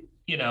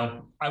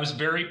 I was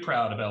very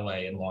proud of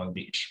LA and Long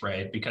Beach,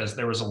 right? Because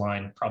there was a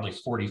line probably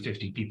 40,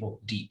 50 people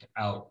deep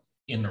out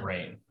in the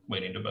rain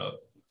waiting to vote.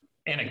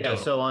 Anecdotal.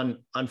 Yeah, so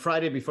on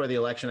Friday before the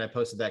election, I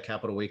posted that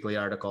Capital Weekly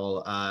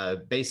article,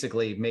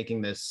 basically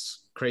making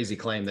this crazy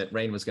claim that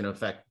rain was going to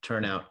affect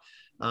turnout.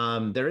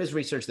 There is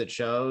research that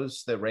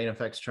shows that rain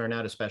affects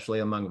turnout, especially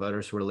among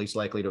voters who are least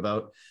likely to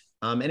vote.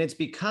 And it's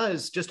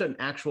because, just an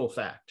actual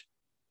fact,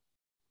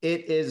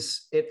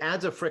 it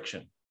adds a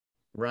friction,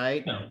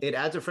 right? No. It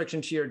adds a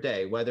friction to your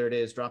day, whether it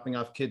is dropping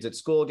off kids at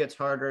school gets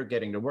harder,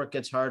 getting to work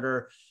gets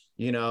harder,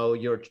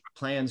 your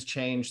plans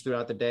change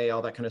throughout the day,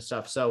 all that kind of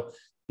stuff. So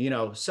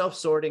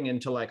self-sorting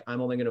into like, I'm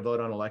only going to vote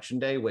on election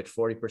day, which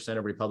 40%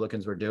 of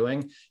Republicans were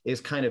doing,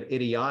 is kind of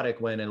idiotic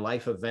when a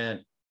life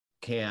event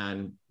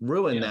can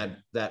ruin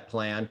that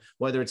plan,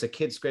 whether it's a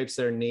kid scrapes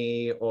their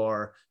knee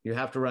or you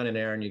have to run an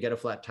errand, you get a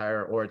flat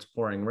tire, or it's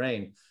pouring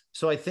rain.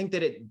 So I think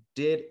that it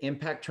did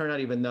impact turnout,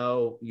 even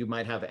though you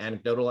might have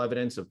anecdotal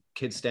evidence of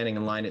kids standing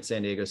in line at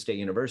San Diego State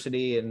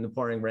University in the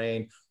pouring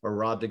rain, or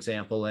Rob's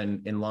example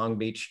in Long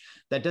Beach.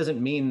 That doesn't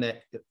mean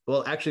that,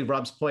 well, actually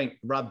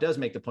Rob does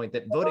make the point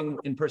that voting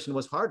in person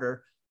was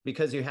harder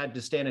because you had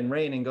to stand in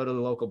rain and go to the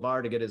local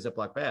bar to get a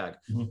Ziploc bag.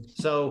 Mm-hmm.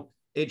 So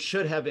it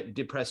should have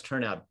depressed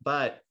turnout,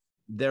 but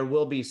there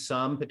will be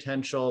some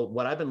potential.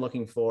 What I've been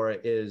looking for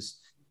is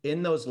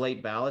in those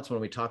late ballots, when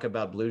we talk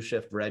about blue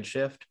shift, red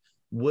shift,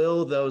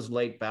 will those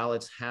late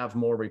ballots have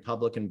more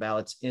Republican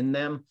ballots in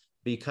them?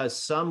 Because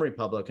some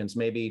Republicans,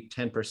 maybe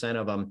 10%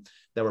 of them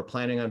that were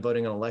planning on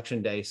voting on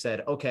election day,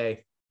 said,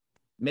 okay,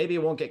 maybe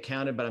it won't get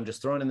counted, but I'm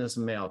just throwing in this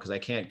mail because I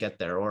can't get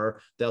there.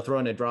 Or they'll throw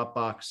in a drop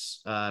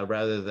box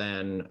rather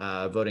than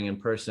voting in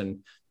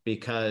person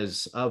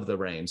because of the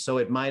rain. So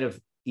it might have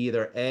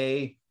either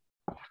A,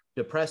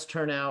 depressed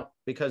turnout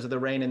because of the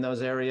rain in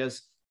those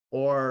areas,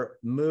 or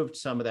moved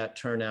some of that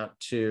turnout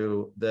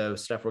to the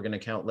stuff we're going to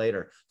count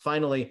later.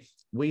 Finally,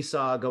 we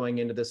saw going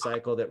into the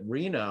cycle that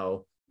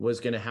Reno was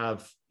going to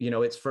have,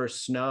 its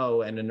first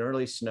snow and an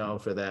early snow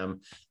for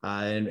them,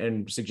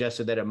 and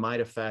suggested that it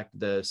might affect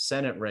the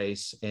Senate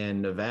race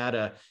in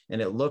Nevada.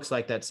 And it looks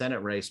like that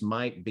Senate race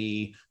might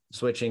be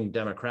switching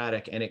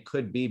Democratic, and it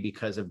could be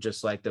because of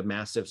just like the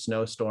massive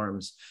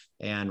snowstorms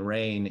and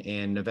rain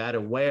in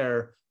Nevada,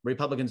 where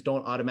Republicans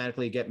don't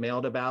automatically get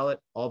mailed a ballot.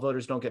 All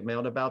voters don't get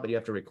mailed a ballot, but you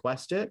have to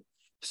request it.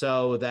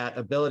 So that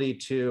ability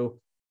to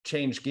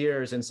change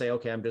gears and say,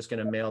 okay, I'm just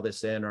going to mail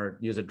this in or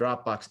use a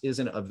drop box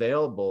isn't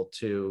available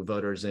to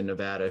voters in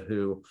Nevada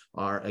who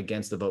are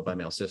against the vote by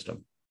mail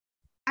system.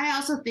 I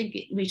also think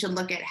we should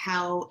look at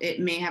how it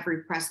may have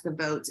repressed the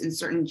votes in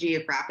certain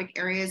geographic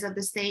areas of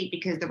the state,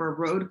 because there were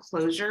road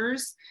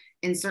closures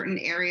in certain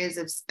areas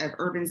of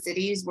urban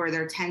cities where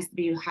there tends to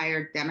be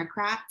higher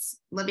Democrats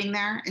living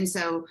there. And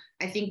so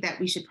I think that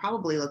we should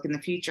probably look in the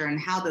future and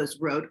how those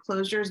road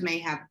closures may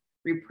have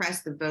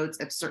repressed the votes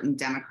of certain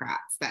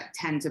Democrats that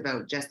tend to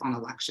vote just on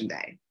election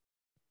day.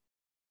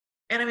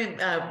 And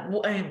I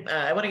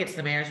want to get to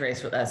the mayor's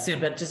race soon,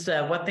 but just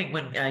one thing,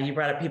 when you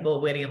brought up people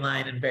waiting in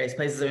line in various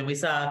places, we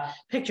saw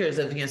pictures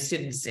of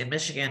students in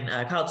Michigan,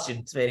 college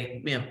students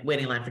waiting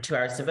in line for 2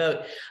 hours to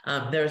vote.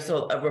 There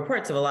were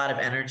reports of a lot of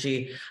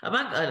energy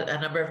among a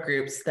number of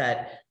groups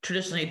that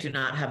traditionally do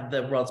not have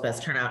the world's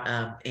best turnout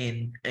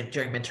during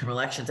midterm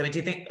elections. Do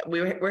you think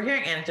we're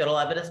hearing anecdotal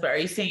evidence, but are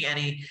you seeing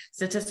any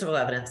statistical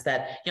evidence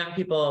that young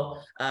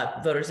people,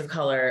 voters of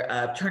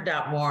color, turned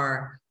out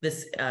more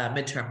this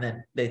midterm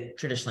than they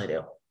traditionally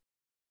do?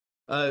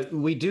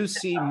 We do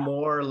see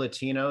more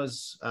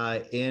Latinos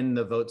in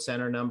the vote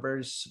center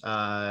numbers.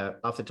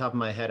 Off the top of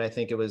my head, I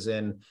think it was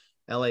in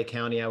LA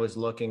County. I was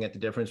looking at the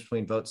difference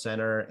between vote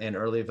center and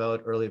early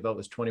vote. Early vote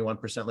was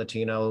 21%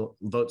 Latino.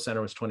 Vote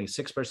center was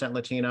 26%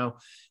 Latino.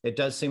 It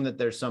does seem that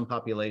there's some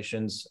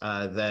populations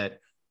that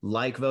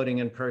like voting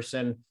in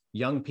person.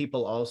 Young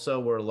people also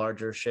were a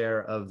larger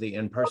share of the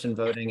in-person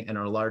voting and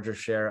are a larger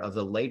share of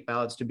the late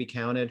ballots to be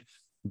counted.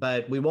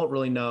 But we won't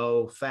really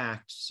know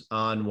facts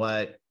on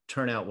what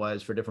turnout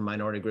was for different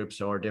minority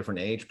groups or different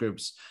age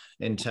groups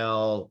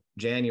until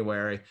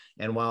January.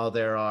 And while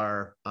there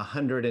are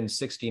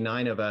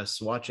 169 of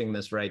us watching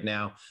this right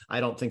now, I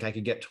don't think I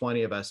could get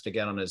 20 of us to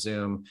get on a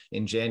Zoom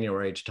in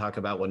January to talk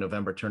about what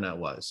November turnout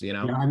was,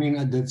 Yeah,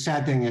 the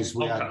sad thing is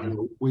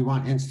we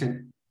want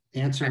instant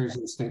answers,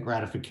 instant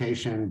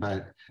gratification,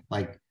 but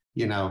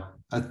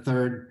a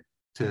third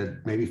to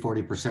maybe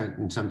 40%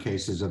 in some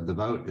cases of the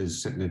vote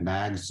is sitting in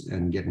bags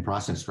and getting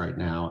processed right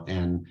now.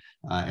 And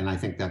I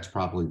think that's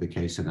probably the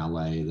case in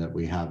LA, that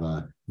we have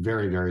a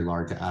very, very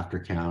large after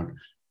count.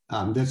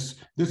 This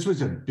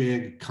was a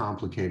big,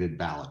 complicated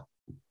ballot.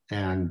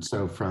 And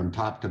so from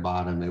top to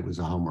bottom, it was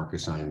a homework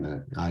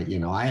assignment.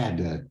 I had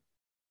to,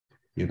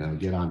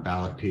 get on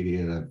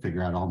Ballotpedia to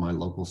figure out all my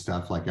local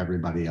stuff like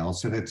everybody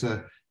else. And it's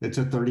a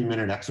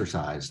 30-minute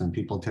exercise, and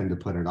people tend to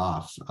put it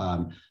off.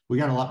 We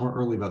got a lot more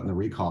early vote in the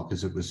recall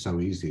because it was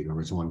so easy. There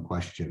was one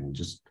question,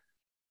 just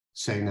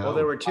say no. Well,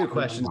 there were two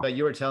questions, but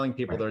you were telling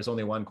people there was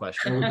only one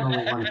question. There was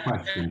only one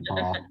question,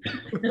 Paul.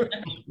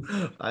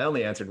 I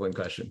only answered one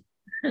question.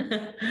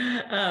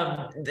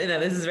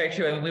 This is very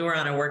true. We were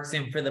on a work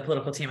Zoom for the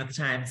political team at the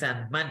Times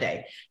on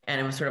Monday, and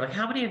it was sort of like,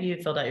 how many of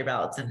you filled out your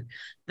ballots? And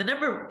the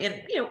number,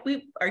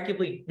 we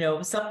arguably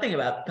know something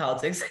about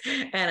politics,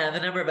 and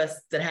the number of us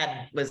that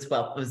hadn't was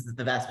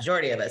the vast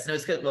majority of us. And it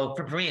was good. Well,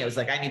 for me, it was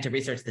like, I need to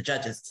research the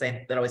judges,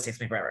 saying that always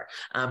takes me forever.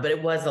 But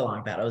it was a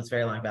long ballot. It was a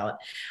very long ballot.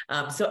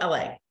 So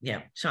LA,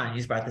 Sean, you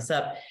just brought this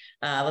up.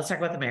 Let's talk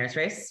about the mayor's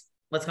race.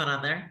 What's going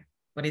on there?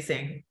 What are you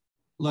seeing?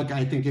 Look,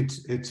 I think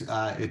it's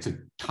a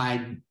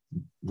tied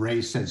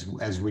race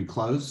as we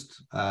closed.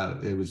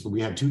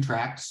 We had two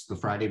tracks the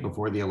Friday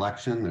before the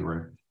election. They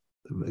were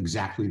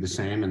exactly the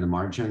same in the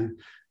margin.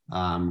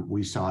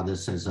 We saw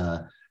this as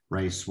a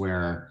race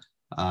where,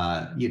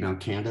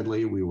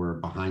 candidly, we were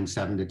behind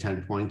 7 to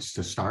 10 points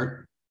to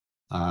start,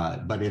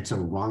 but it's a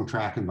wrong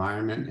track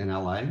environment in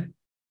LA.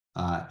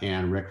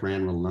 And Rick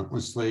ran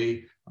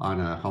relentlessly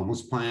on a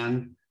homeless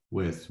plan.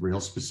 with real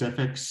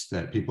specifics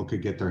that people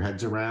could get their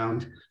heads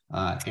around.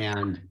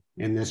 And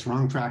in this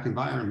wrong track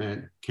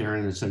environment,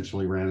 Karen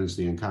essentially ran as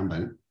the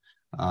incumbent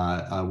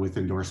with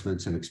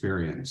endorsements and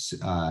experience.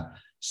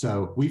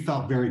 So we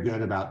felt very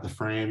good about the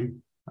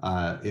frame.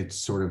 It's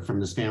sort of from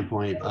the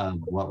standpoint of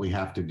what we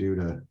have to do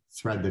to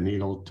thread the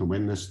needle to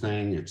win this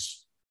thing.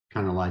 It's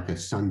kind of like a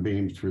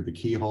sunbeam through the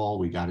keyhole.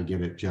 We got to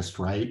get it just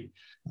right.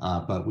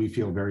 But we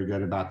feel very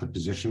good about the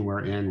position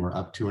we're in. We're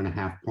up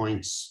 2.5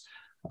 points.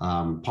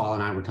 Paul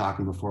and I were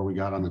talking before we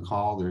got on the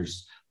call.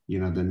 There's,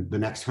 the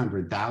next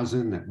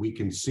 100,000 that we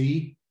can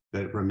see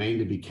that remain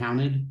to be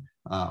counted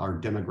are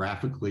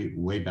demographically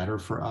way better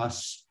for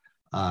us.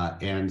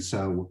 And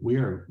so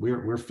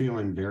we're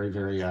feeling very,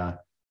 very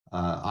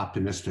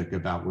optimistic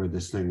about where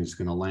this thing is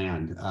going to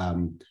land.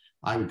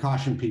 I would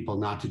caution people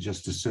not to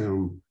just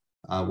assume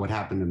what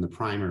happened in the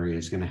primary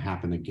is going to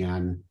happen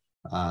again.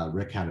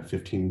 Rick had a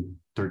 $13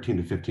 to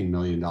 $15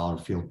 million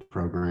field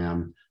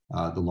program,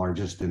 the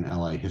largest in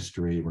LA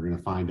history. We're going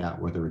to find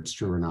out whether it's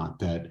true or not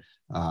that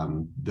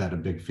a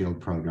big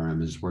field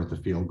program is worth a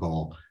field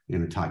goal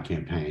in a tight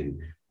campaign.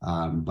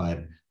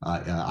 But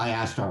I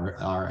asked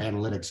our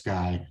analytics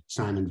guy,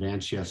 Simon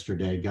Vance,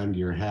 yesterday, gun to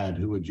your head,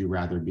 who would you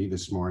rather be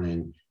this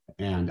morning?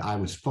 And I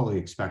was fully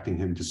expecting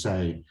him to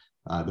say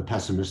the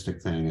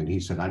pessimistic thing. And he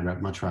said,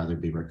 I'd much rather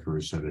be Rick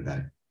Caruso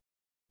today.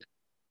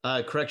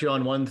 Correct you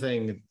on one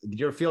thing.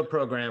 Your field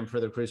program for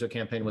the Caruso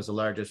campaign was the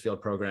largest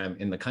field program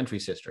in the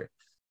country's history.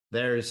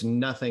 There's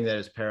nothing that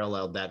has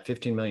paralleled that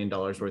 $15 million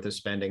worth of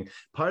spending.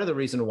 Part of the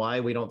reason why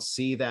we don't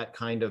see that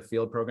kind of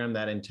field program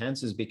that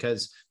intense is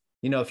because,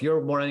 if you're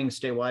running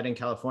statewide in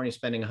California,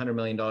 spending $100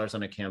 million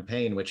on a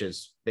campaign, which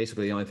is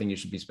basically the only thing you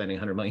should be spending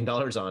 $100 million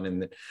on,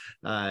 and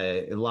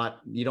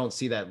you don't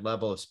see that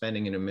level of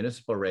spending in a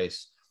municipal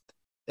race.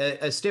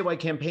 A statewide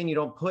campaign, you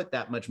don't put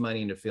that much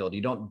money into field.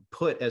 You don't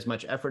put as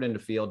much effort into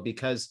field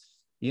because,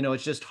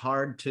 it's just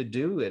hard to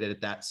do it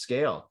at that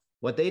scale.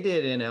 What they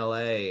did in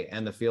LA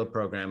and the field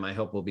program, I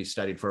hope will be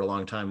studied for a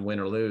long time, win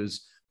or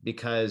lose,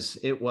 because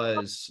it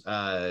was,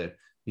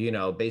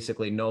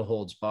 basically no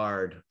holds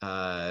barred,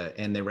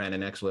 and they ran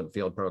an excellent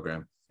field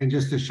program. And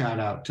just a shout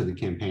out to the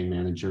campaign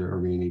manager,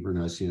 Irene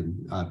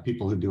Ibranosian.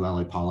 People who do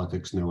LA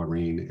politics know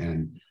Irene,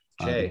 and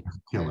Che.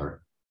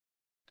 Killer.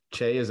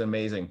 Che is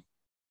amazing.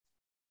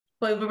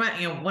 Well,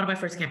 one of my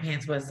first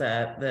campaigns was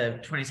the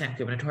 2010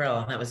 gubernatorial,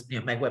 and that was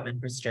Meg Whitman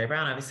versus Jerry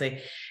Brown,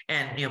 obviously.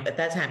 And at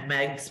that time,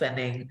 Meg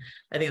spending,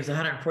 I think it was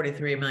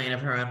 143 million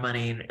of her own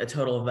money, a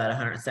total of about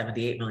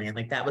 178 million.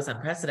 Like, that was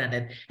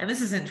unprecedented. And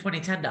this is in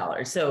 2010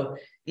 dollars. So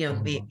the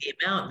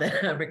amount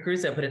that Rick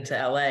Caruso put into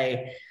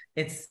LA,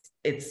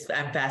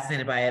 I'm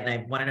fascinated by it, and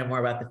I want to know more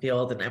about the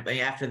field. And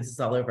after this is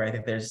all over, I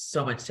think there's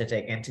so much to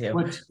take into.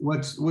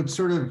 What's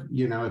sort of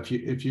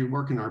if you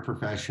work in our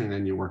profession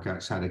and you work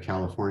outside of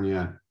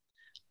California.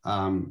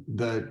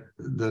 The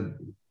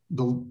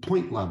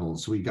point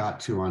levels we got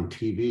to on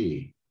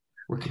TV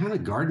were kind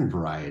of garden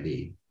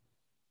variety.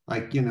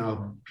 Like,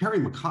 Perry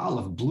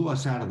McAuliffe blew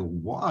us out of the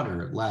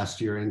water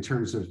last year in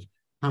terms of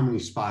how many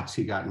spots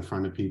he got in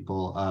front of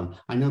people.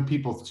 I know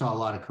people saw a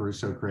lot of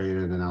Caruso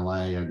created in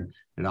LA, and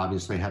it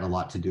obviously had a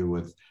lot to do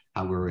with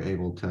how we were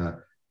able to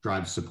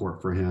drive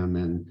support for him.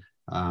 And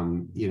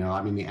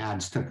the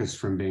ads took us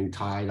from being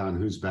tied on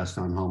who's best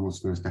on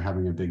homelessness to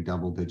having a big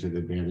double-digit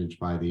advantage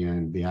by the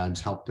end. The ads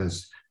helped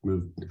us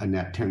move a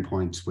net 10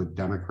 points with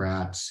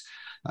Democrats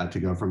to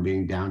go from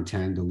being down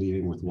 10 to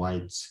leading with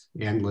whites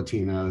and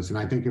Latinos. And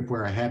I think if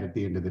we're ahead at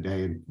the end of the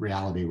day in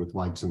reality with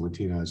whites and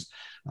Latinos,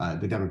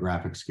 the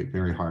demographics get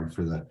very hard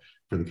for the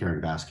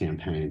Karen Bass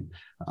campaign.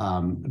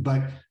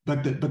 But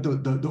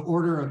the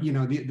order of,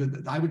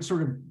 I would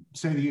sort of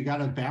say that you got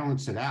to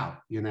balance it out,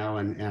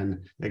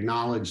 and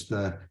acknowledge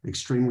the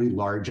extremely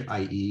large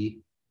IE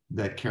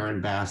that Karen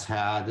Bass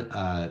had,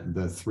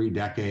 the 3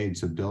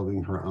 decades of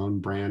building her own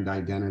brand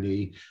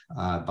identity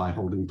by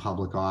holding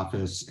public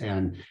office.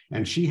 And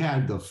she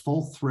had the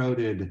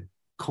full-throated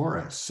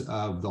chorus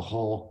of the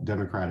whole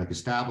Democratic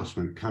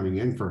establishment coming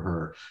in for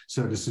her.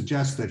 So to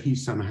suggest that he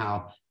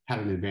somehow had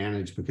an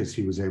advantage because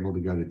he was able to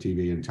go to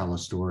TV and tell a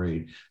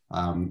story.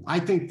 I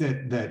think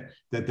that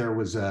if there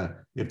was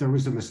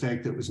a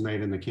mistake that was made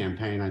in the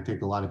campaign, I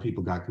think a lot of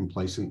people got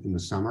complacent in the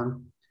summer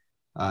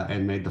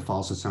and made the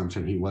false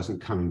assumption he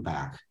wasn't coming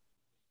back.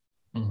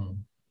 Mm-hmm.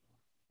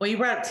 Well, you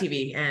brought up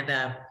TV, and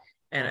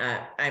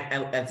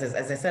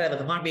as I said, I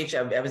live in Long Beach.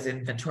 I was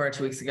in Ventura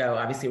 2 weeks ago.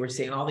 Obviously, we're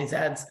seeing all these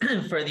ads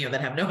for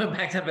that have no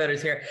impact on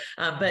voters here.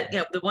 But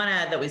the one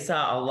ad that we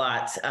saw a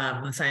lot,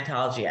 the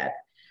Scientology ad.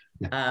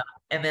 Yeah.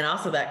 And then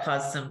also that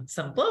caused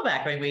some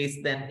blowback. Right?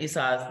 Then you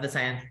saw the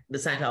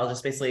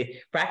Scientologist basically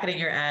bracketing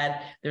your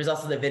ad. There's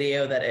also the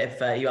video that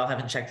if you all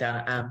haven't checked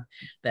out,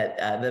 that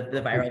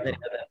the viral video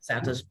that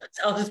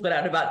Scientologist put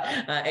out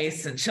about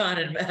Ace and Sean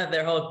and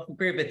their whole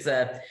group. It's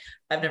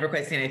I've never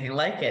quite seen anything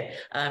like it.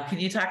 Can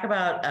you talk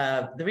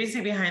about the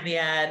reasoning behind the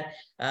ad?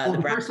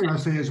 The first thing I'll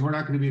say is we're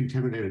not going to be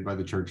intimidated by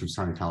the Church of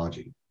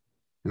Scientology,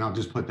 and I'll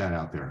just put that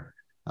out there.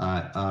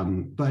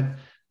 But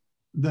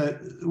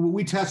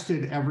we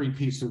tested every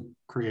piece of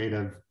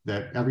creative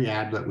that every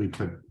ad that we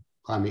put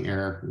on the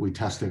air, we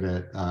tested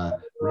it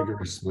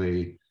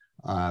rigorously.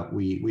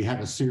 We had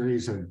a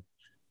series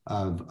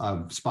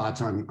of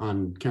spots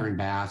on Karen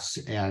Bass,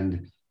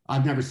 and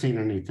I've never seen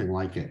anything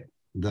like it.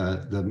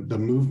 The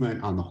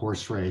movement on the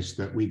horse race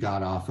that we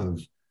got off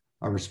of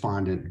a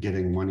respondent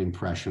getting one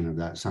impression of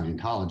that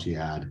Scientology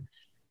ad.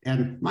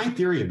 And my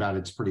theory about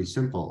it's pretty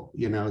simple.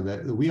 You know,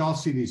 that we all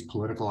see these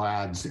political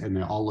ads and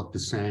they all look the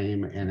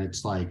same. And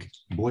it's like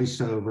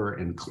voiceover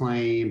and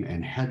claim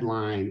and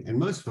headline. And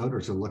most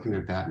voters are looking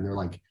at that and they're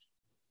like,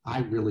 I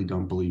really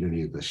don't believe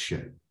any of this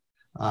shit.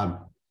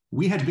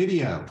 We had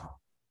video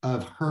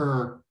of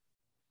her,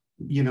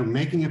 you know,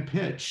 making a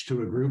pitch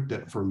to a group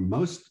that for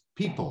most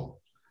people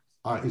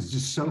is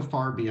just so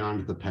far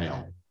beyond the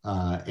pale.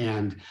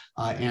 And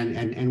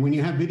when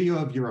you have video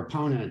of your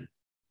opponent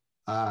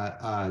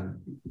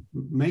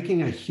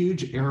making a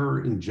huge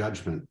error in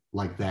judgment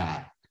like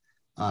that,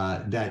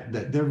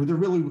 that they're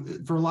really,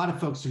 for a lot of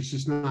folks, there's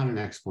just not an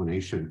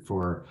explanation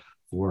for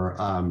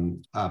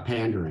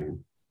pandering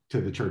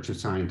to the Church of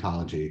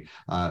Scientology,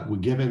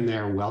 given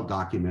their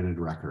well-documented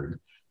record.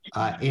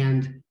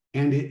 And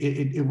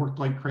it worked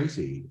like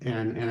crazy.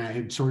 And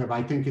it sort of,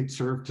 I think it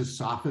served to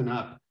soften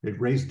up. It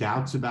raised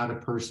doubts about a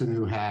person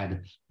who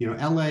had, you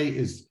know, LA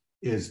is,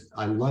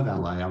 I love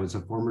LA. I was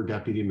a former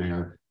deputy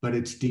mayor, but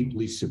it's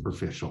deeply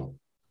superficial.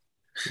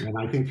 And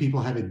I think people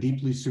had a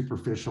deeply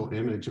superficial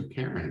image of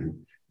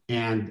Karen.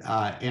 And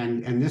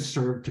this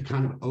served to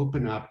kind of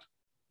open up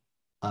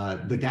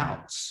the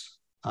doubts.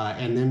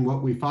 And then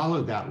what we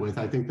followed that with,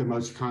 I think the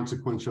most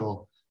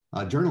consequential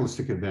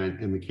journalistic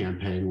event in the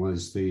campaign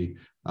was the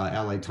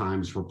LA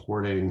Times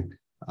reporting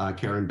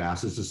Karen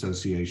Bass's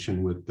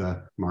association with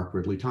the Mark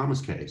Ridley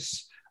Thomas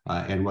case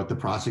and what the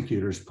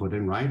prosecutors put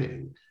in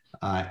writing.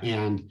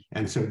 And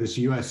so this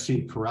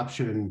USC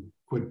corruption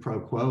quid pro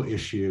quo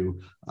issue,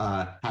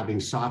 having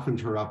softened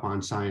her up on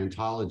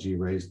Scientology,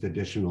 raised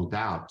additional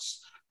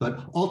doubts.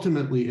 But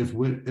ultimately, if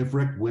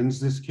Rick wins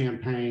this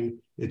campaign,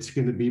 it's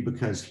going to be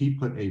because he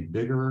put a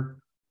bigger,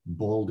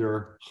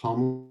 bolder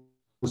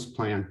homeless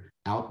plan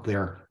out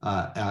there,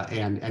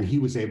 and he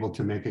was able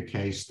to make a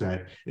case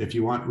that if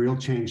you want real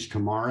change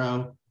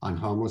tomorrow on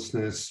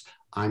homelessness,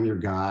 I'm your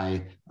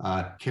guy.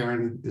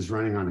 Karen is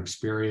running on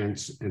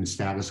experience and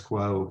status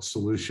quo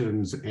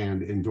solutions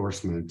and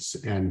endorsements,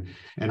 and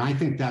I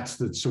think that's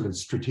the sort of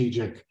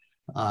strategic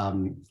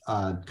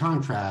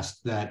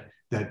contrast that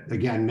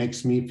again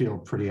makes me feel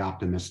pretty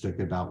optimistic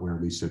about where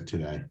we sit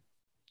today.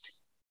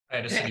 I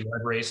had a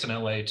citywide race in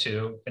LA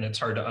too, and it's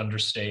hard to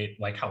understate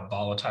like how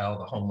volatile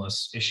the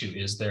homeless issue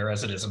is there,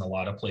 as it is in a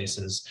lot of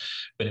places,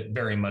 but it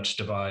very much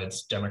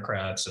divides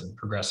Democrats and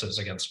progressives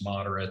against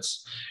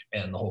moderates,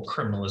 and the whole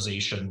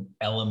criminalization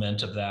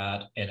element of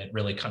that. And it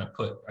really kind of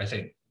put, I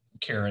think,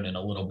 Karen in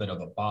a little bit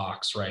of a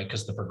box, right?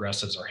 Because the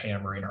progressives are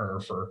hammering her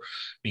for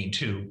being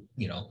too,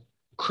 you know,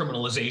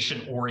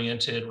 criminalization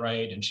oriented,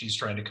 right? And she's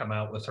trying to come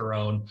out with her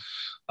own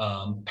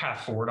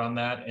path forward on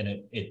that.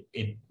 And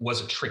it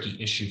was a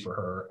tricky issue for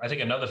her. I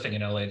think another thing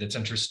in LA that's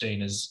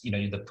interesting is, you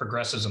know, the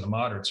progressives and the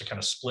moderates are kind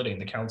of splitting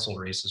the council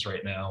races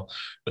right now,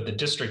 but the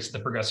districts the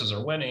progressives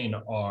are winning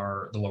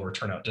are the lower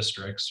turnout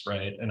districts,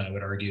 right? And I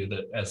would argue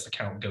that as the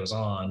count goes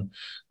on,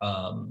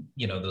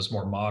 you know, those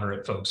more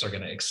moderate folks are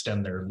going to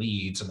extend their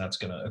leads, and that's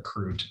going to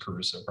accrue to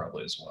Caruso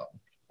probably as well.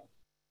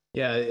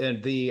 Yeah,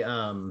 and the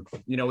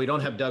you know, we don't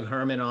have Doug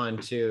Herman on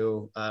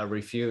to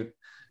refute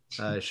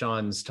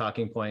Sean's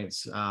talking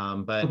points,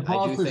 but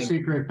Paul's I do think the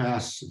secret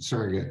Bass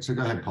surrogate. So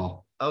go ahead,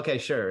 Paul. Okay,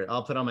 sure.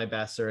 I'll put on my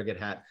Bass surrogate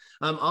hat.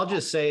 I'll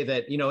just say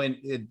that, you know,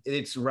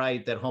 it's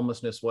right that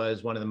homelessness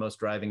was one of the most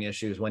driving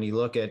issues. When you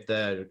look at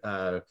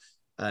the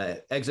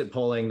exit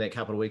polling that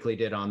Capital Weekly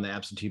did on the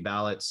absentee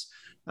ballots,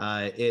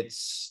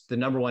 it's the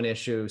number one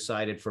issue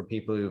cited for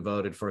people who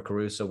voted for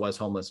Caruso was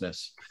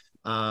homelessness.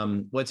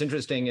 What's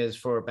interesting is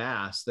for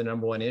Bass, the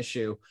number one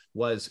issue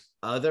was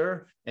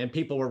other, and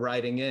people were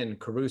writing in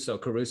Caruso.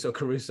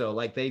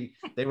 Like they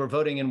were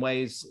voting in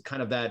ways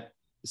kind of that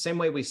same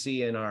way we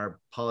see in our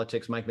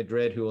politics. Mike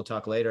Madrid, who we'll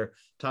talk later,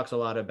 talks a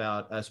lot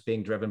about us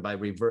being driven by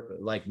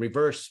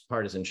reverse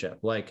partisanship.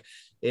 Like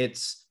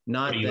it's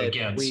not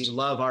that we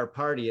love our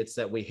party, it's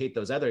that we hate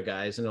those other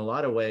guys. In a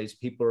lot of ways,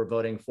 people were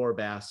voting for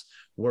Bass,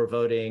 were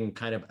voting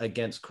kind of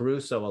against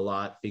Caruso a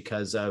lot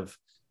because of,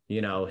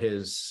 you know,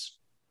 his,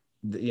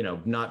 you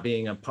know, not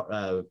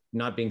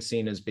being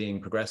seen as being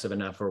progressive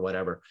enough or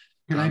whatever.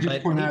 Can I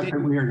just point out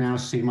that we are now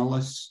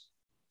SEMA-less?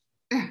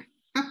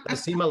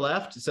 SEMA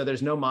left, so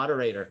there's no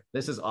moderator.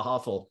 This is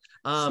awful.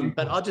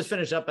 But I'll just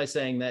finish up by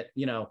saying that,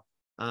 you know,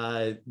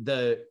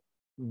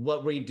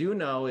 what we do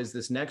know is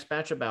this next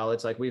batch of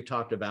ballots, like we've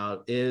talked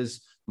about,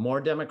 is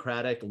more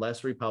Democratic,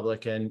 less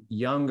Republican,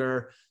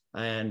 younger,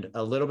 and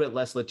a little bit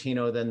less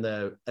Latino than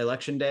the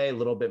election day, a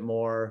little bit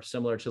more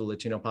similar to the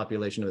Latino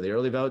population of the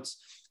early votes.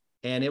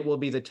 And it will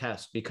be the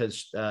test,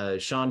 because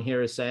Sean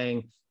here is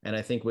saying, and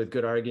I think with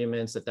good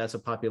arguments, that that's a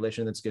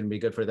population that's going to be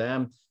good for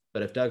them.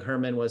 But if Doug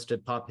Herman was to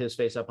pop his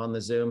face up on the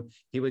Zoom,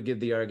 he would give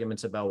the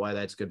arguments about why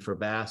that's good for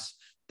Bass.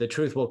 The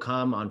truth will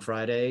come on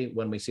Friday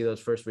when we see those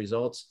first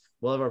results.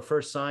 We'll have our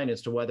first sign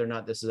as to whether or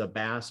not this is a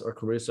Bass or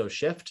Caruso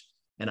shift.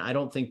 And I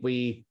don't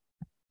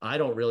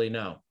really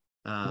know.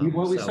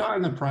 What we saw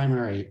in the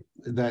primary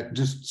that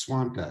just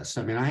swamped us.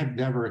 I mean, I have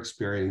never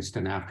experienced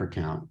an after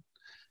count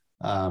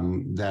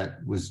that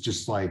was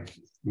just like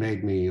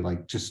made me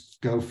like just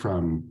go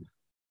from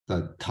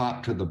the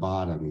top to the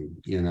bottom,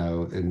 you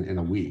know, in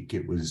a week.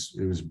 It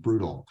was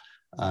brutal.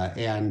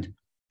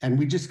 And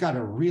we just got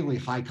a really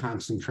high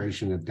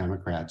concentration of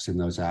Democrats in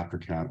those after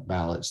count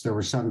ballots. There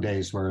were some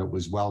days where it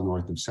was well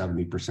north of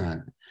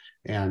 70%.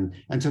 And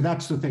so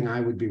that's the thing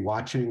I would be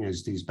watching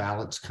as these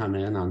ballots come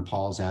in on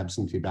Paul's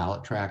absentee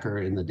ballot tracker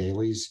in the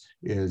dailies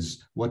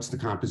is what's the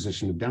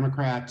composition of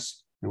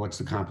Democrats and what's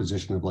the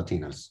composition of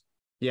Latinos.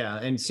 Yeah,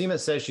 and Seema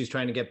says she's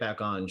trying to get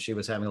back on. She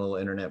was having a little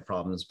internet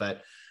problems,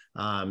 but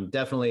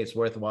definitely it's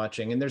worth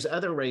watching. And there's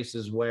other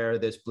races where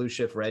this blue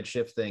shift, red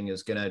shift thing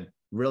is going to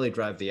really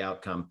drive the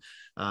outcome.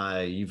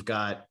 You've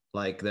got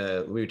like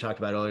we talked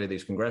about earlier,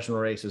 these congressional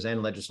races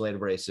and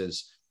legislative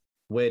races,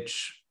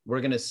 which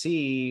we're going to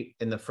see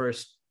in the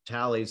first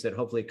tallies that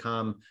hopefully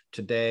come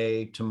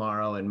today,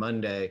 tomorrow, and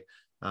Monday,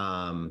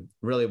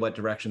 really what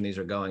direction these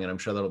are going. And I'm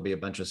sure there'll be a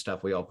bunch of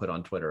stuff we all put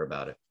on Twitter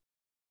about it.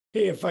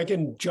 Hey, if I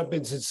can jump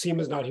in since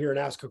Seema's not here and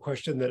ask a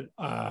question that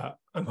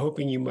I'm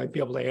hoping you might be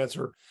able to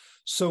answer.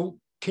 So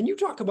can you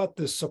talk about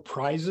the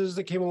surprises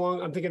that came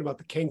along? I'm thinking about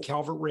the Ken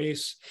Calvert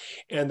race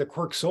and the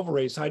Quirk Silva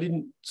race. I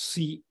didn't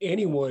see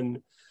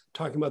anyone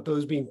talking about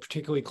those being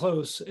particularly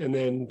close. And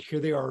then here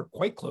they are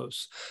quite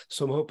close.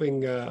 So I'm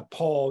hoping,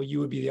 Paul, you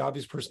would be the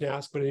obvious person to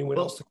ask, but anyone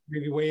else to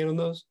maybe weigh in on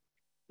those?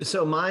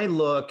 So my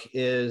look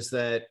is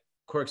that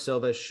Quirk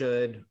Silva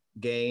should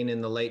gain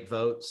in the late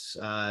votes,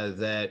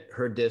 that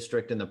her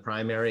district in the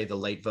primary, the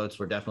late votes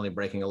were definitely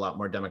breaking a lot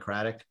more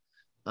Democratic.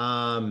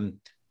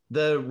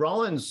 The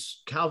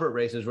Rollins-Calvert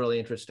race is really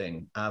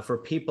interesting for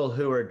people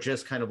who are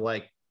just kind of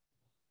like,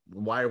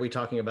 why are we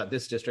talking about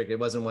this district? It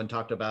wasn't one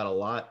talked about a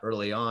lot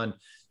early on.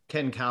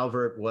 Ken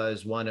Calvert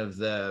was one of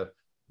the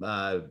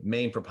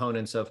main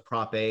proponents of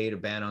Prop A to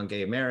ban on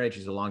gay marriage.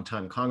 He's a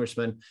longtime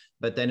congressman.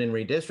 But then in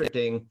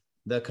redistricting,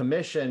 the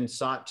commission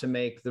sought to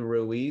make the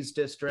Ruiz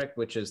district,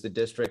 which is the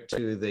district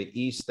to the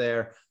east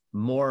there,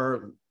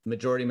 more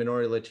majority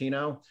minority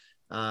Latino.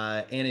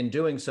 And in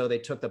doing so, they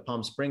took the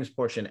Palm Springs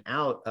portion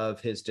out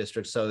of his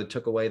district. So they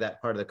took away that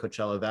part of the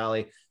Coachella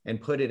Valley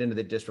and put it into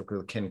the district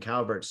with Ken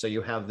Calvert. So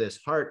you have this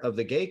heart of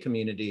the gay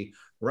community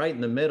right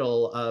in the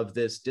middle of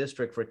this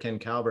district for Ken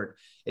Calvert.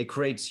 It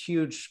creates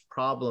huge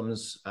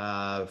problems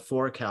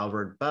for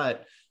Calvert,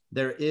 but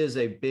there is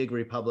a big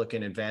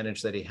Republican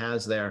advantage that he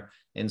has there.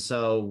 And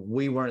so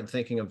we weren't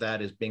thinking of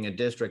that as being a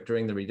district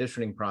during the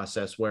redistricting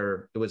process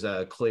where it was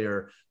a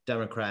clear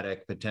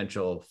Democratic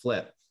potential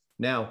flip.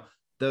 Now,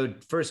 the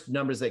first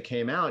numbers that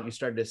came out, you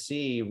started to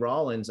see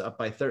Rollins up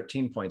by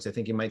 13 points. I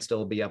think he might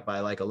still be up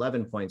by like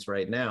 11 points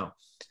right now.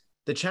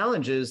 The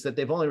challenge is that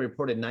they've only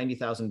reported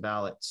 90,000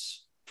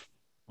 ballots.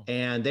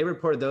 And they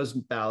reported those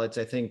ballots,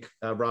 I think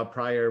Rob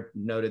Pryor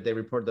noted they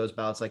reported those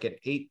ballots like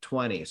at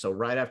 8:20, so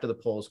right after the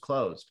polls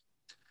closed.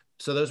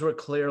 So those were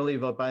clearly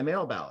vote by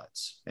mail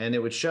ballots. And it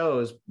would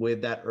shows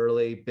with that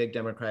early big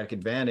Democratic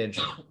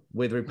advantage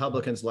with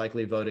Republicans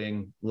likely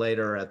voting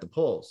later at the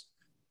polls.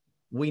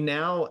 We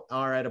now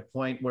are at a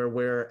point where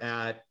we're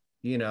at,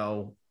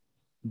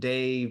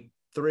 day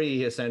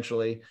 3,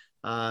 essentially,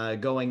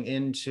 going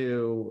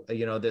into,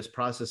 this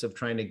process of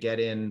trying to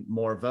get in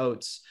more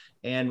votes.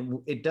 And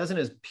it doesn't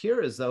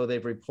appear as though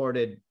they've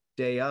reported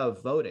day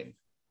of voting.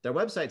 Their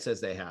website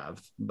says they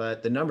have,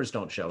 but the numbers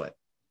don't show it.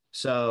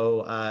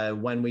 So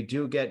when we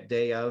do get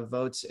day of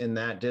votes in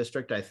that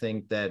district, I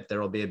think that there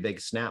will be a big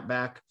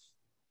snapback.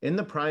 In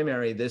the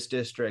primary, this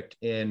district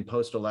in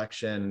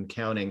post-election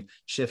counting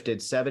shifted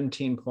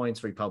 17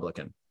 points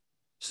Republican.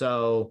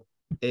 So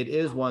it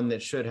is one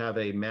that should have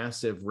a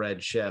massive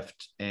red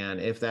shift.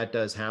 And if that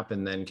does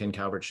happen, then Ken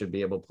Calvert should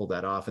be able to pull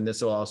that off. And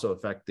this will also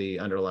affect the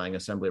underlying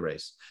assembly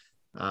race.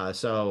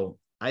 So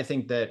I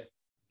think that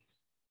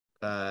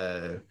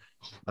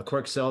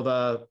Quirk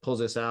Silva pulls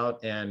this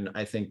out, and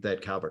I think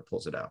that Calvert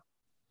pulls it out.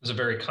 There's a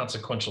very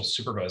consequential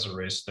supervisor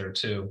race there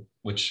too,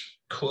 which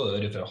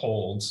could, if it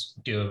holds,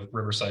 give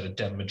Riverside a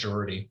Dem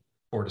majority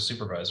Board of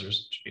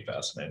Supervisors. It should be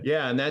fascinating.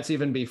 Yeah, and that's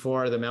even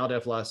before the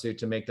MALDEF lawsuit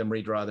to make them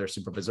redraw their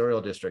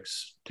supervisorial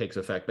districts takes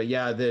effect. But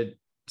yeah, the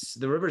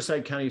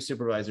Riverside County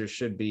Supervisors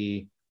should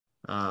be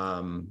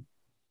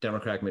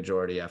Democratic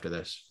majority after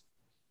this.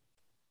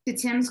 To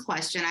Tim's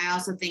question, I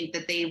also think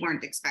that they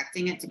weren't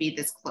expecting it to be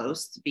this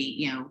close to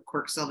be,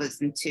 Quirk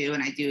Silva's in 2,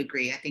 and I do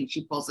agree. I think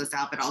she pulls this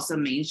out, but also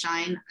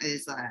Mainshine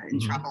is in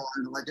trouble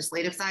on the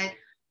legislative side.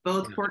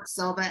 Both Quirk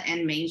Silva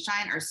and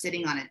Mainshine are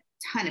sitting on a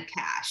ton of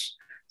cash.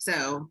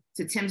 So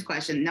to Tim's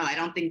question, no, I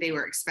don't think they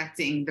were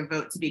expecting the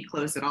vote to be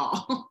close at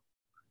all.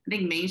 I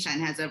think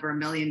Mainshine has over $1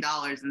 million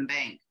in the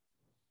bank.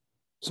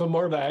 So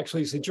Marva,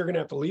 actually, since you're going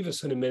to have to leave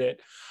us in a minute,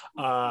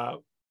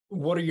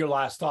 what are your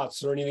last thoughts?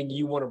 Is there anything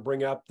you want to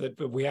bring up that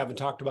we haven't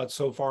talked about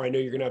so far? I know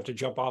you're going to have to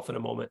jump off in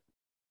a moment.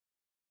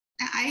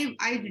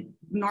 I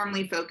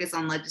normally focus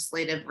on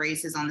legislative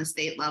races on the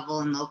state level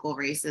and local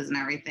races and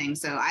everything.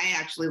 So I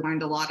actually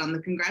learned a lot on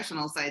the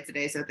congressional side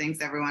today. So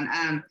thanks, everyone.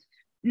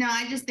 No,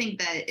 I just think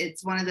that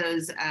it's one of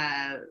those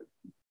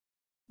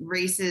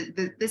races.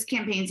 This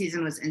campaign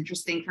season was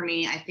interesting for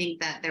me. I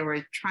think that they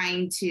were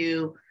trying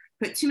to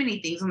put too many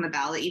things on the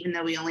ballot, even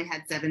though we only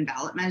had 7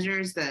 ballot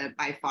measures.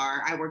 By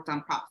far, I worked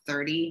on Prop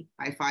 30,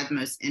 by far the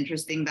most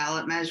interesting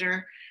ballot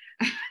measure.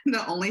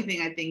 The only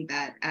thing I think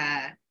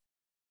that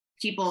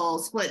people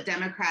split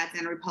Democrats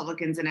and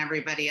Republicans and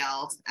everybody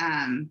else.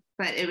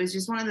 But it was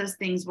just one of those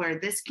things where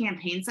this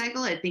campaign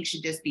cycle, I think,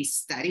 should just be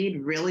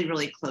studied really,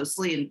 really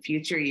closely in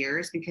future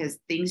years, because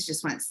things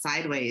just went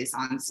sideways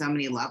on so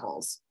many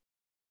levels.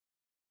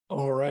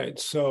 All right.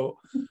 So,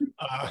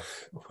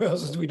 well,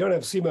 since we don't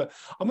have Seema,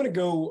 I'm going to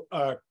go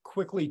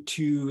quickly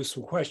to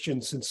some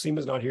questions since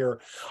Seema's not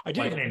here. I did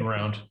lightning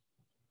round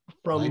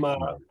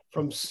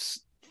from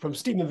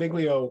Stephen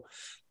Viglio.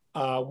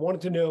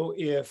 Wanted to know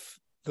if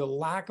the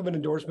lack of an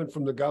endorsement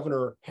from the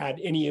governor had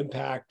any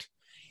impact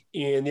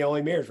in the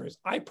LA mayor's race.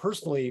 I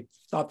personally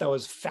thought that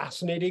was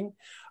fascinating.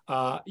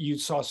 You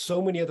saw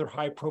so many other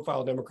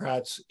high-profile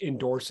Democrats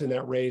endorse in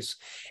that race,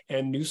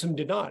 and Newsom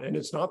did not. And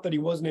it's not that he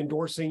wasn't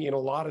endorsing in a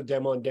lot of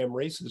Dem-on-Dem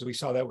races. We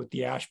saw that with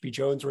the Ashby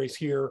Jones race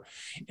here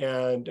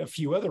and a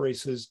few other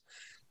races.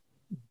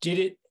 Did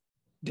it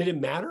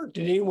matter?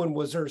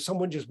 Was there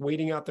someone just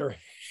waiting out there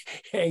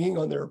hanging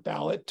on their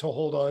ballot to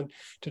hold on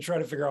to try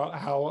to figure out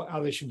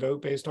how they should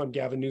vote based on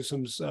Gavin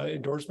Newsom's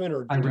endorsement?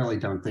 Or I really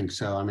don't think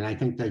so. I mean, I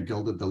think they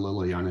gilded the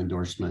lily on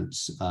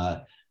endorsements.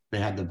 They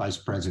had the vice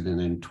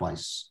president in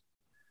twice.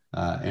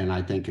 And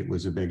I think it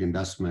was a big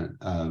investment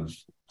of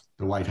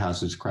the White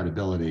House's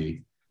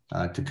credibility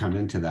to come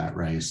into that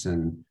race.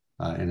 And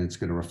it's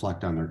going to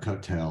reflect on their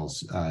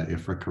coattails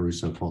if Rick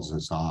Caruso pulls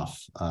this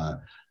off.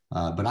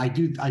 But I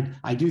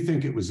do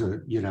think it was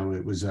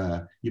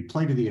you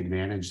play to the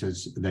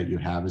advantages that you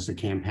have as a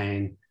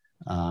campaign.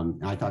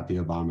 I thought the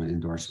Obama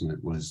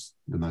endorsement was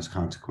the most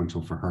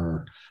consequential for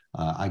her.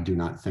 I do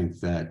not think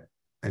that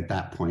at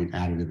that point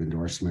additive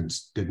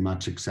endorsements did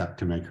much except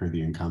to make her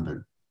the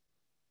incumbent.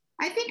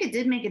 I think it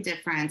did make a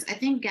difference. I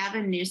think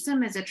Gavin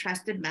Newsom is a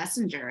trusted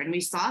messenger, and we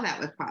saw that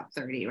with Prop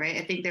 30, right?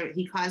 I think that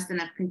he caused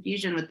enough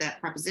confusion with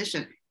that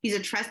proposition. He's a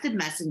trusted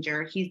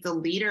messenger. He's the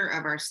leader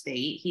of our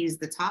state. He's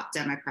the top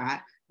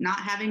Democrat. Not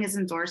having his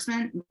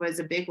endorsement was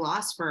a big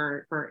loss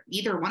for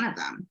either one of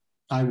them.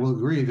 I will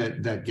agree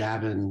that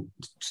Gavin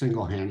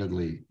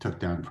single-handedly took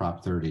down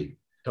Prop 30.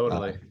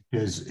 Totally.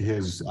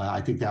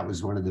 I think that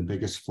was one of the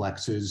biggest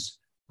flexes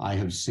I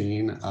have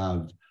seen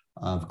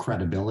of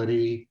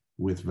credibility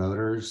with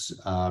voters.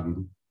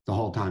 The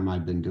whole time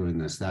I've been doing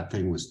this, that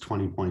thing was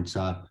 20 points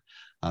up.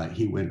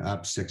 He went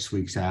up 6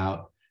 weeks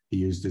out. He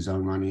used his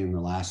own money in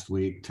the last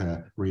week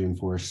to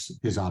reinforce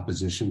his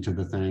opposition to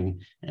the thing,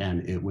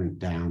 and it went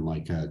down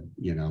like a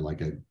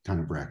ton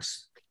of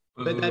bricks.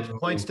 But that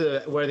points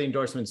to where the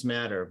endorsements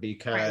matter,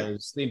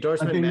 because the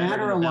endorsement they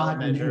matter a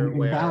lot in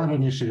ballot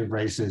initiative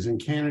races and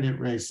candidate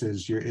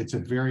races. It's a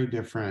very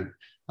different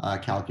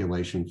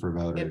calculation for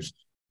voters.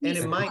 And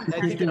it might,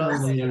 I think, it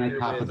also in a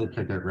top of the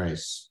ticket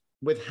race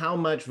with how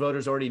much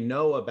voters already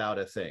know about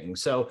a thing.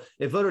 So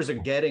if voters are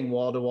getting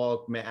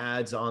wall-to-wall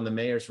ads on the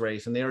mayor's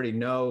race and they already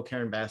know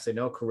Karen Bass, they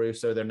know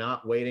Caruso, they're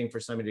not waiting for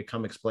somebody to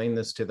come explain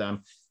this to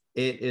them,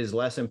 it is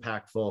less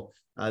impactful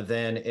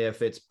than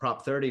if it's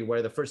Prop 30,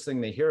 where the first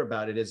thing they hear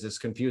about it is this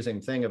confusing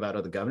thing about,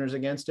 the governor's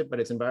against it, but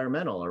it's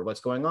environmental, or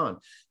what's going on.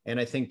 And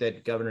I think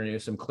that Governor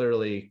Newsom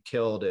clearly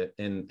killed it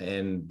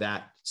in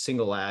that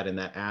single ad and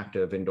that act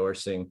of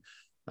endorsing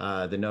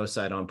the no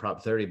side on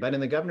Prop 30. But in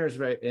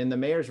the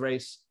mayor's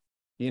race,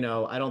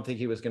 I don't think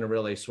he was going to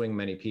really swing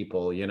many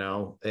people.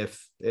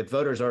 If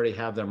voters already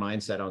have their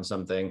mindset on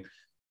something,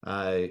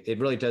 it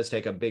really does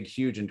take a big,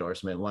 huge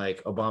endorsement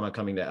like Obama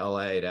coming to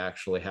LA to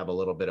actually have a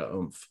little bit of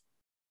oomph.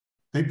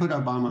 They put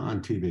Obama on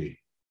TV.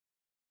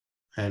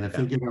 And if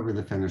they get over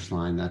the finish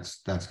line,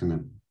 that's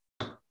going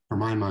to, for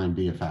my mind,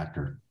 be a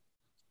factor.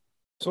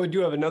 So I do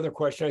have another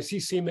question. I see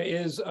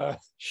Seema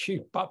she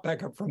popped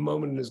back up for a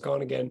moment and is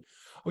gone again.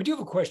 We do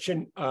have a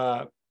question.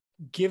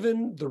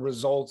 Given the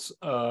results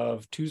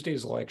of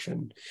Tuesday's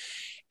election,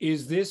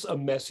 is this a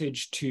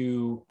message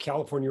to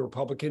California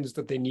Republicans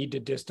that they need to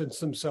distance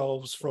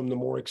themselves from the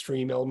more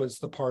extreme elements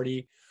of the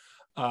party?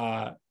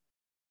 And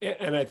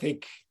I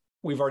think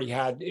we've already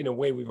had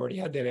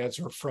that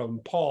answer from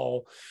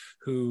Paul,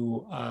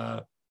 who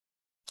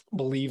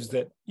believes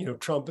that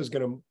Trump is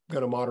going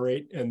to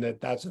moderate, and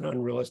that's an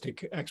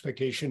unrealistic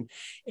expectation,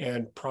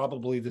 and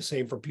probably the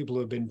same for people who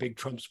have been big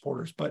Trump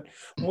supporters. But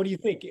what do you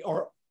think?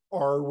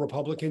 Are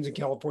Republicans in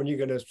California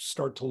going to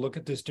start to look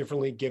at this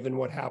differently given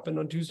what happened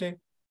on Tuesday?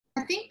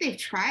 I think they've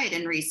tried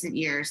in recent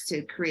years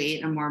to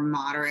create a more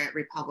moderate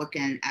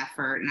Republican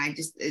effort, and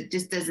it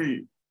just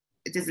doesn't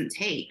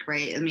take,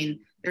 right? I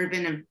mean, there have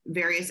been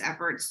various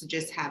efforts to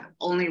just have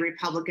only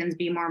Republicans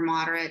be more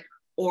moderate,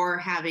 or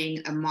having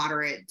a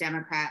moderate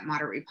Democrat,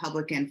 moderate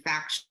Republican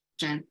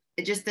faction.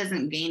 It just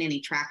doesn't gain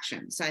any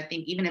traction. So I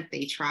think even if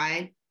they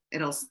try,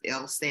 it'll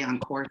stay on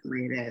course the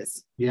way it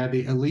is. Yeah,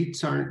 the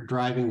elites aren't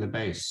driving the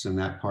base in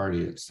that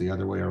party. It's the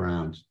other way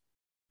around.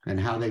 And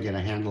how they get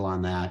a handle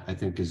on that, I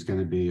think, is going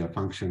to be a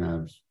function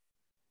of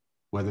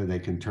whether they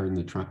can turn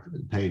the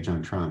page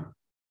on Trump.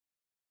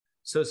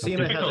 So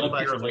Seema has a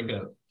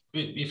question.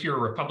 If you're a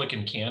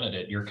Republican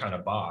candidate, you're kind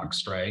of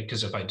boxed, right?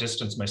 Because if I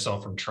distance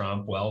myself from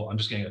Trump, well, I'm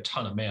just getting a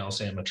ton of mail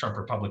saying I'm a Trump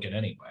Republican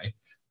anyway,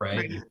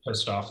 right? You've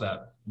pissed off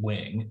that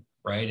wing,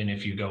 right? And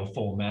if you go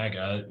full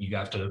MAGA,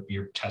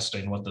 you're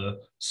testing what the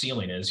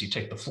ceiling is. You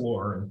take the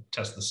floor and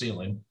test the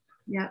ceiling.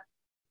 Yeah.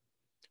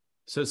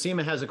 So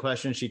Seema has a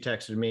question. She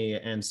texted me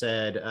and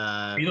said,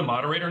 "Are you the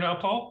moderator now,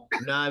 Paul?"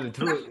 No, I'm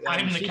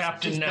the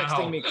captain now. She's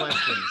texting me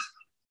questions.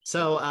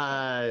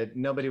 So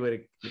nobody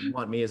would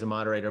want me as a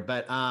moderator,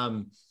 but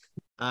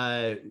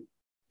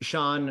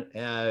Sean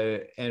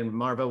and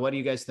Marva, what do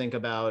you guys think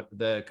about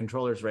the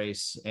controller's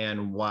race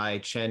and why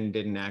Chen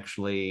didn't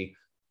actually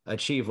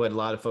achieve what a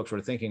lot of folks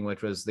were thinking,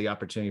 which was the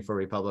opportunity for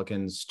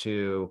Republicans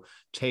to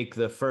take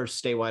the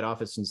first statewide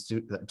office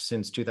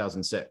since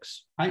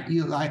 2006?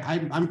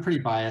 I'm pretty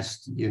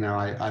biased. You know,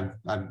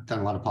 I've done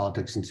a lot of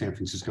politics in San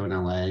Francisco and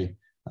LA.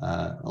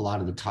 A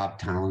lot of the top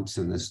talents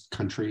in this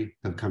country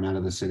have come out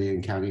of the city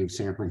and county of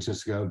San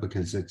Francisco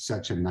because it's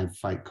such a knife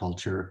fight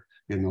culture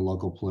in the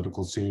local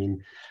political scene.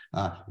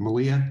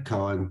 Malia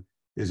Cohen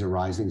is a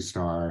rising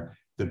star.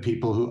 The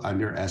people who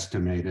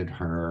underestimated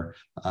her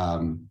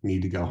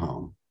need to go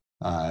home.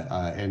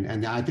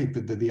 And I think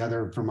that the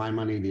other, for my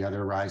money, the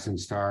other rising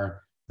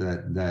star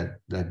that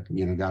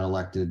got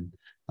elected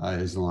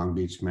is the Long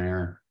Beach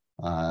mayor,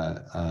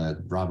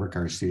 Robert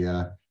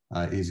Garcia.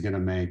 Is going to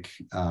make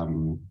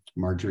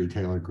Marjorie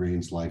Taylor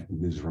Greene's life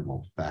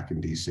miserable back in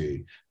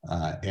DC,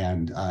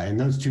 and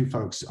those two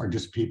folks are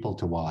just people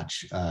to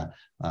watch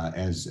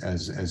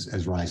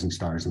as rising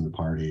stars in the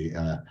party.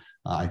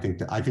 I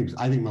think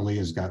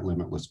Malia's got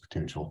limitless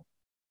potential.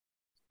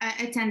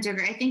 I tend to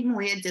agree. I think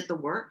Malia did the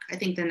work. I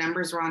think the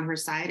numbers were on her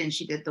side, and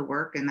she did the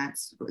work, and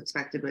that's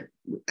expected. But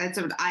that's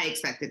what I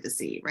expected to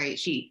see, right?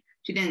 She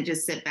didn't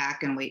just sit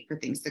back and wait for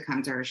things to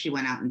come to her. She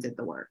went out and did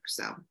the work.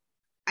 So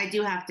I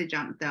do have to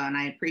jump though, and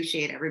I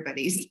appreciate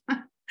everybody's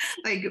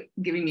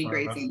giving me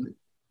great things.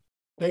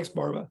 Thanks,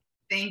 Marva.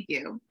 Thank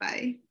you.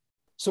 Bye.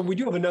 So we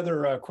do have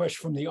another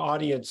question from the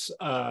audience.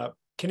 Can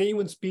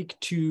anyone speak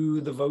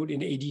to the vote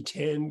in AD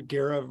 10,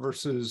 Guerra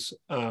versus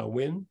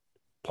Nguyen?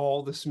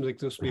 Paul, this seems like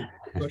this would be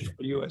a question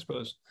for you, I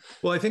suppose.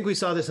 Well, I think we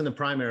saw this in the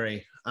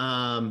primary.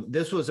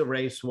 This was a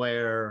race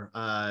where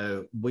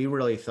we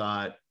really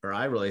thought, or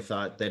I really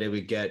thought, that it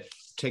would get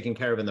taken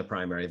care of in the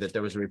primary, that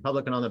there was a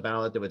Republican on the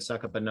ballot that would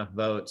suck up enough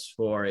votes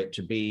for it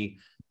to be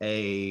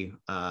a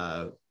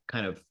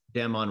kind of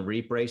Dem on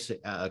Reap race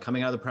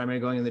coming out of the primary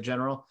going in the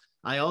general.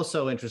 I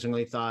also,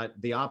 interestingly, thought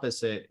the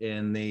opposite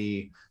in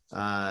the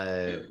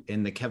Kevin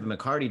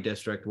McCarty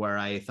district, where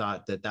I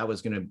thought that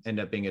was going to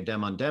end up being a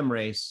Dem on Dem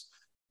race.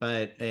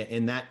 But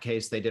in that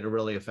case, they did a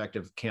really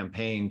effective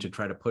campaign to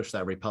try to push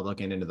that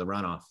Republican into the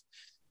runoff.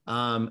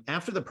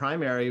 After the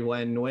primary,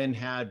 when Nguyen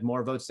had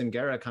more votes than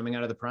Guerra coming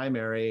out of the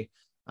primary,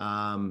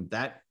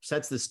 that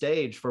sets the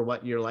stage for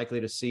what you're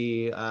likely to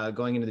see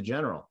going into the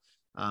general.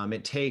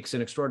 It takes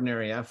an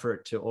extraordinary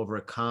effort to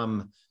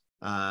overcome,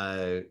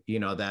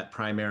 that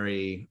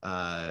primary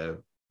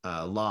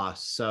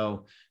loss.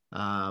 So,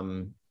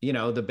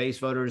 the base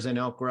voters in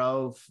Elk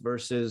Grove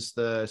versus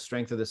the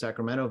strength of the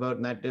Sacramento vote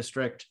in that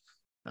district,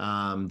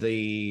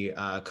 the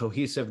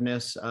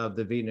cohesiveness of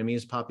the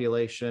Vietnamese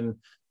population,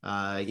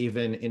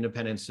 even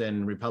independents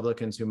and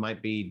Republicans who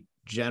might be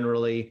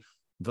generally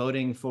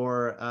voting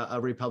for a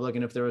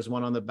Republican. If there was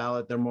one on the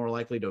ballot, they're more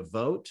likely to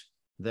vote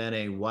than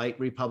a white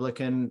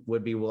Republican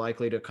would be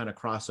likely to kind of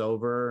cross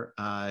over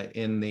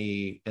in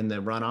the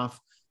runoff.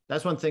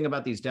 That's one thing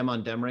about these Dem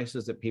on Dem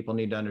races that people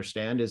need to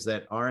understand, is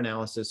that our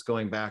analysis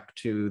going back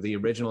to the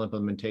original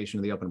implementation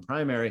of the open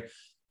primary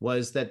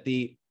was that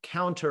the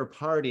counter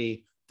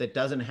party that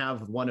doesn't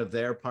have one of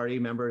their party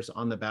members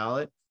on the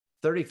ballot,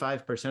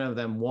 35% of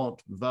them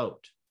won't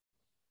vote.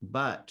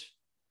 But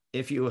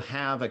if you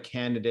have a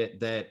candidate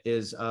that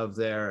is of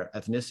their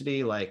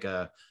ethnicity, like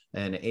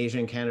an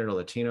Asian candidate or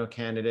Latino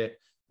candidate,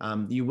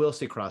 you will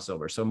see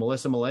crossover. So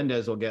Melissa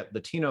Melendez will get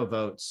Latino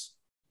votes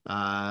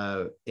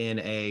in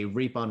a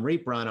Reap on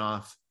Reap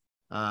runoff.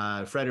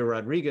 Freddie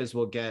Rodriguez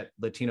will get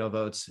Latino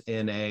votes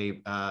in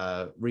a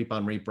Reap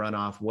on Reap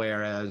runoff,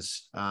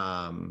 whereas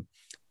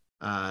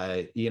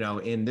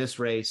in this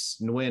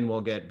race, Nguyen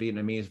will get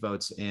Vietnamese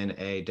votes in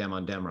a Dem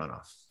on Dem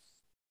runoff.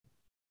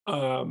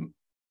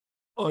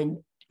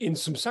 In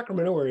some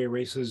Sacramento area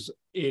races,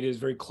 it is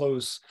very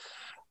close.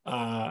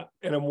 And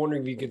I'm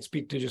wondering if you could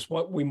speak to just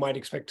what we might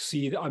expect to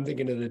see. I'm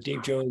thinking of the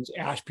Dave Jones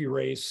Ashby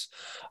race.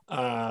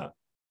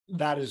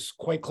 That is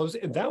quite close.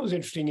 And that was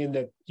interesting in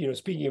that,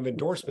 speaking of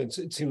endorsements,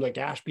 it seemed like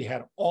Ashby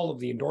had all of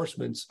the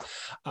endorsements.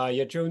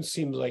 Yet Jones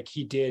seems like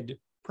he did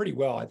pretty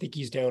well. I think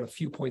he's down a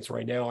few points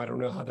right now. I don't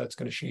know how that's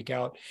going to shake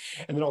out.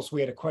 And then also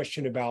we had a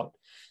question about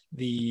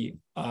the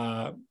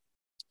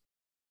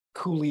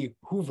Cooley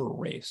Hoover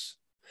race.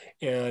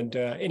 And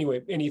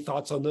anyway, any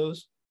thoughts on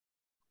those?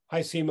 Hi,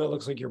 Seema.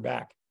 Looks like you're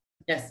back.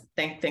 Yes,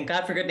 thank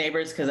God for good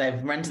neighbors, because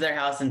I've run to their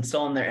house and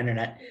stolen their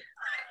internet.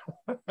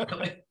 And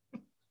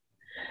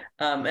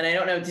I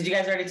don't know, did you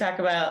guys already talk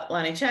about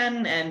Lonnie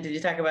Chen, and did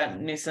you talk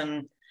about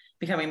Newsom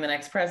becoming the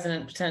next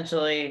president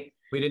potentially?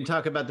 We didn't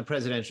talk about the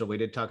presidential. We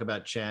did talk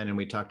about Chen, and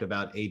we talked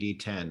about AD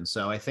 10.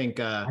 So I think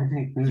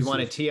you want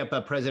to tee up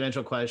a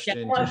presidential question.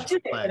 Yeah, well,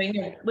 I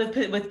mean,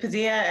 with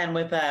Padilla and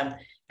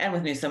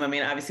with Newsom, I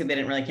mean, obviously they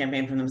didn't really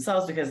campaign for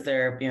themselves because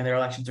their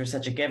elections were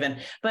such a given.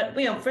 But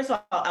first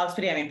of all, Alex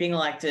Padilla, I mean, being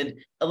elected,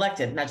 not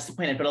just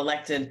appointed, but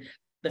elected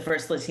the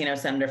first Latino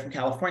senator from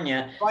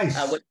California. Twice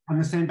on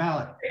the same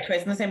ballot.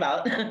 Twice on the same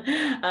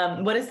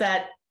ballot. What is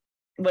that?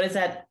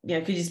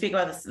 Could you speak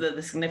about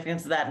the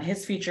significance of that in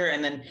his future?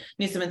 And then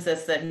Newsom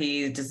insists that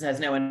he just has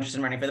no interest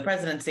in running for the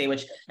presidency,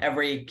 which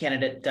every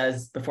candidate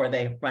does before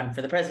they run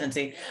for the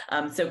presidency.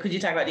 So could you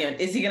talk about,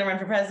 is he going to run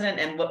for president,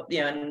 and what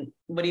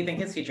do you think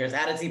his future is?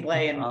 How does he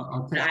play in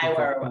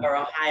Iowa or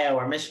Ohio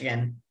or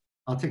Michigan?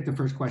 I'll take the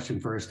first question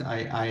first.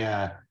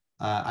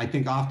 I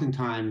think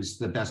oftentimes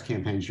the best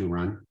campaigns you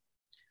run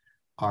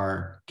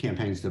are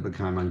campaigns that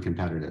become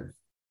uncompetitive.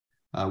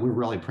 We're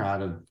really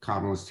proud of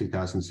Kamala's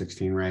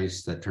 2016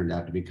 race that turned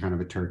out to be kind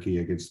of a turkey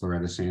against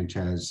Loretta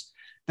Sanchez.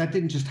 That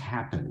didn't just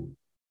happen.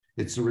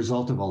 It's the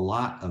result of a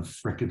lot of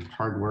frickin'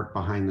 hard work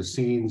behind the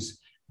scenes.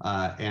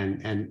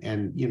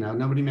 And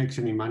nobody makes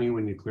any money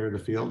when you clear the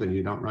field and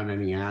you don't run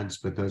any ads,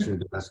 but those are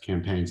the best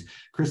campaigns.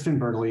 Kristen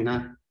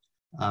Bertolina,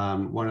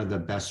 one of the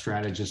best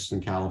strategists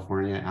in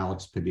California,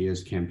 Alex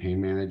Padilla's campaign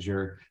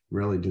manager,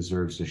 really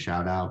deserves a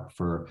shout out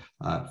for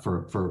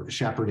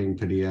shepherding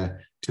Padilla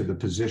to the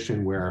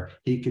position where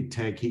he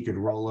could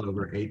roll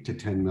over 8 to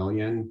 10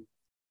 million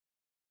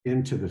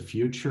into the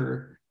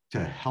future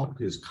to help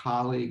his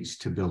colleagues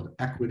to build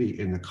equity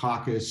in the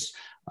caucus.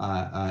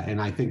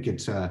 And I think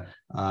it's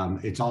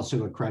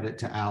also a credit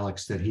to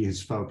Alex that he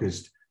has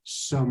focused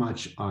so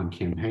much on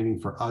campaigning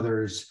for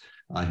others,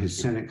 his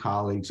Senate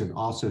colleagues, and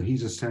also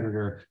he's a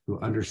senator who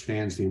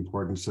understands the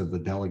importance of the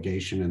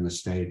delegation in the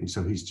state. And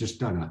so he's just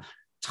done a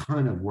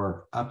ton of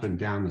work up and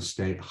down the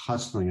state,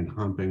 hustling and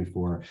humping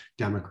for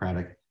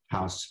Democratic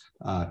House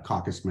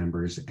caucus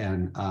members.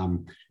 And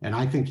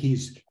I think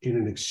he's in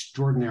an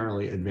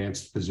extraordinarily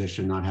advanced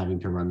position, not having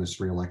to run this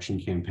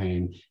reelection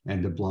campaign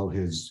and to blow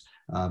his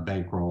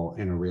bankroll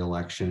in a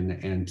reelection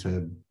and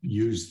to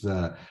use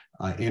the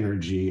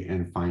energy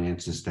and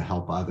finances to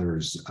help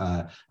others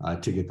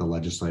to get the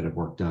legislative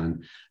work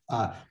done.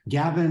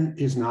 Gavin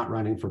is not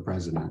running for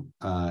president,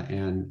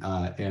 and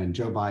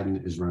Joe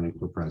Biden is running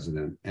for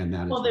president, and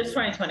that there's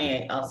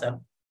 2028 also.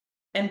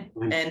 And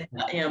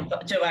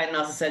Joe Biden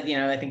also said,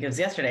 I think it was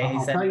yesterday, he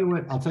said,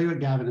 I'll tell you what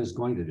Gavin is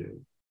going to do.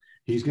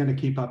 He's going to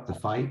keep up the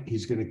fight.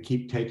 He's going to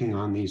keep taking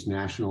on these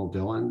national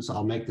villains.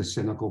 I'll make the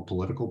cynical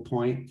political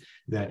point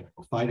that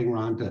fighting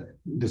Ron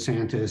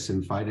DeSantis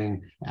and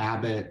fighting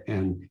Abbott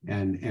and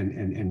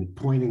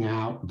pointing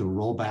out the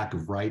rollback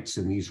of rights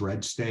in these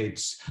red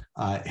states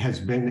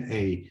has been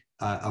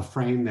a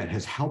frame that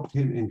has helped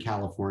him in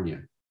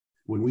California.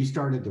 When we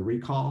started the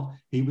recall,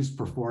 he was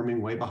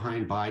performing way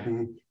behind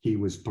Biden. He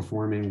was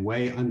performing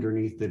way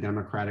underneath the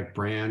Democratic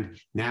brand.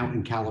 Now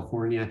in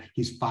California,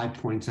 he's 5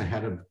 points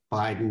ahead of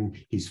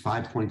Biden. He's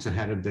 5 points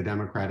ahead of the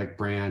Democratic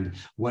brand.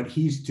 What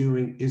he's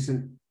doing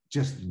isn't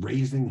just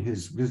raising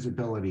his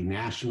visibility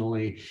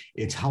nationally.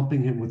 It's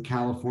helping him with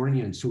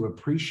Californians who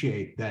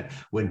appreciate that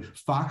when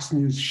Fox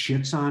News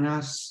shits on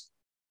us,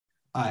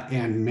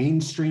 and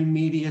mainstream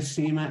media,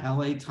 Seema,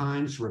 LA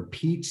Times,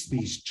 repeats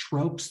these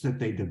tropes that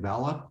they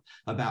develop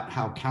about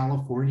how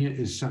California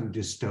is some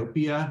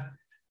dystopia.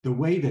 The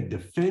way to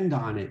defend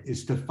on it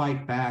is to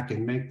fight back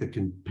and make the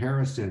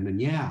comparison,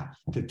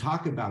 and to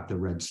talk about the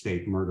red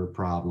state murder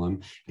problem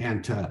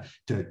and to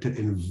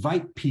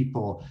invite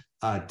people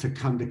to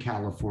come to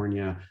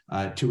California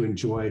to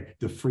enjoy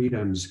the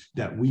freedoms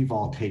that we've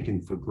all taken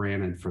for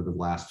granted for the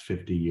last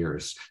 50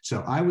 years.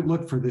 So I would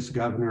look for this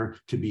governor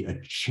to be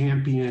a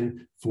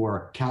champion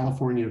for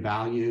California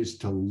values,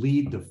 to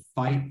lead the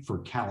fight for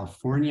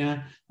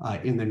California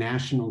in the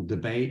national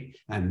debate.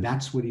 And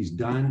that's what he's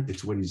done.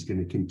 It's what he's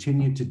going to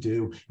continue to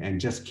do. And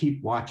just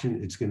keep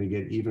watching. It's going to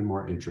get even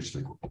more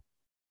interesting.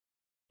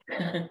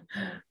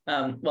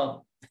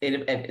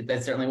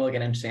 It certainly will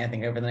get interesting, I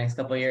think, over the next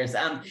couple of years.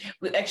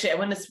 Actually, I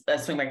want to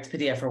swing back to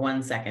Padilla for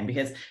 1 second,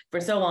 because for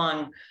so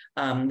long,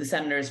 the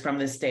senators from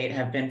this state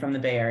have been from the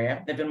Bay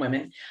Area. They've been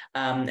women.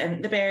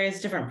 And the Bay Area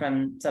is different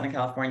from Southern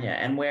California,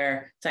 and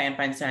where Dianne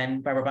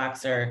Feinstein, Barbara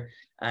Boxer,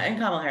 and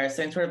Kamala Harris,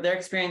 so sort of their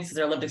experiences,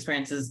 their lived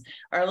experiences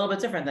are a little bit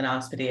different than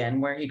Alex Padilla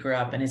and where he grew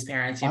up and his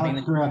parents.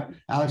 Alex grew up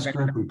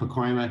in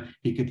Pacoima.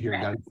 He could hear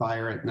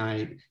gunfire at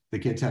night. The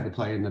kids had to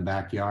play in the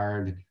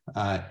backyard.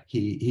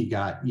 He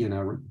got,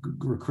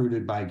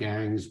 recruited by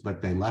gangs,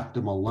 but they left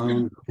him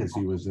alone because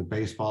he was a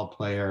baseball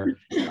player.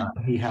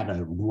 He had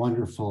a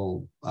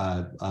wonderful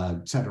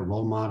set of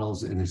role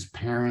models in his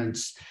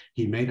parents.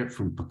 He made it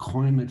from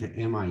Pacoima to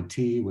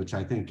MIT, which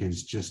I think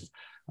is just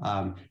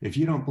If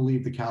you don't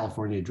believe the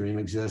California dream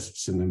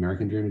exists and the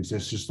American dream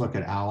exists, just look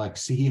at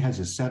Alex. He has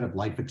a set of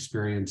life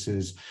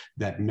experiences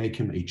that make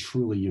him a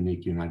truly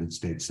unique United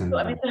States senator. So,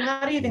 I mean, so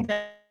how do you think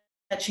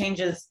that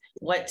changes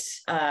what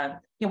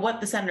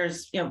what the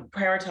senators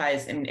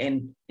prioritize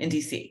in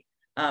DC?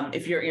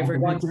 If you're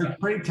going it's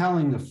pretty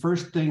telling. The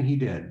first thing he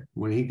did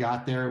when he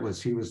got there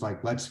was he was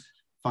like, let's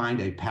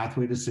find a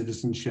pathway to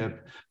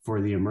citizenship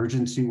for the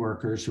emergency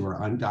workers who are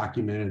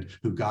undocumented,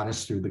 who got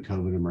us through the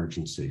COVID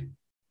emergency.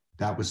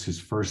 That was his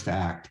first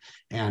act.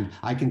 And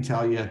I can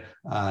tell you,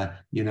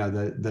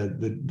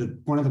 the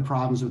one of the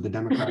problems with the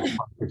Democratic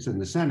caucus in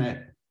the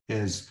Senate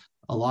is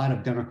a lot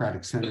of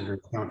Democratic senators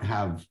don't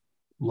have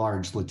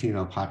large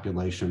Latino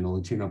population. The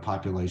Latino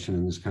population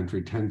in this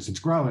country it's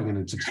growing and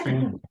it's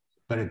expanding,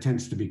 but it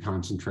tends to be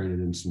concentrated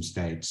in some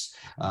states,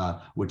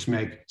 which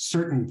make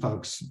certain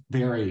folks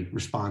very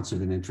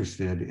responsive and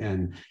interested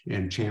in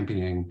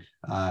championing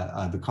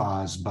the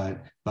cause.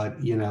 But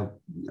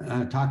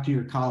talk to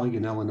your colleague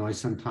in Illinois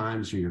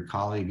sometimes, or your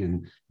colleague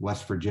in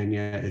West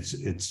Virginia.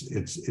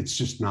 It's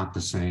just not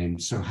the same.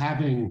 So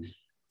having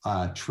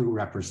true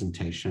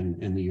representation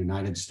in the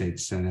United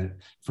States Senate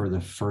for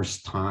the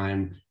first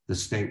time, the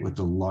state with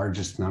the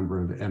largest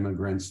number of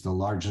immigrants, the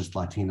largest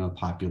Latino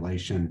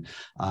population.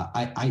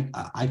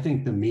 I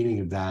think the meaning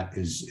of that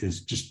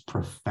is just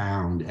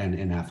profound and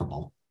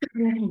ineffable.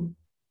 And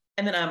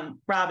then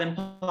Rob and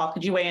Paul,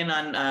 could you weigh in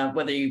on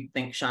whether you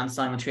think Sean's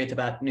telling the truth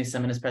about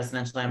Newsom and his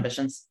presidential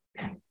ambitions?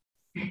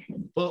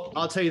 Well,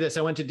 I'll tell you this.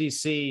 I went to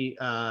DC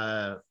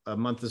a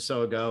month or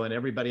so ago, and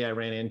everybody I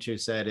ran into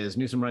said, is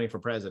Newsom running for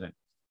president?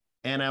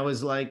 And I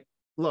was like,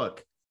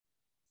 look,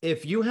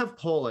 if you have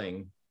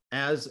polling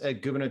as a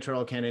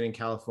gubernatorial candidate in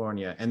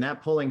California, and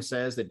that polling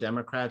says that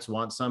Democrats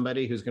want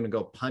somebody who's going to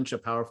go punch a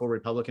powerful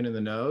Republican in the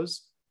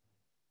nose,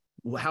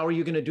 how are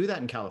you going to do that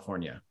in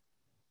California?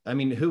 I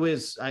mean,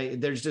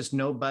 there's just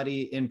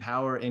nobody in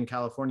power in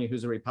California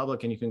who's a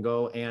Republican you can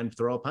go and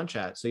throw a punch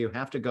at. So you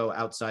have to go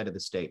outside of the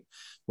state.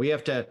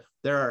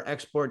 There are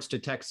exports to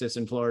Texas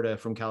and Florida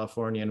from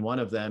California, and one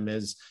of them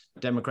is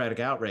Democratic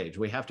outrage.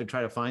 We have to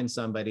try to find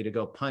somebody to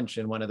go punch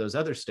in one of those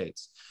other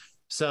states.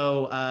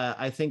 So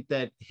I think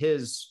that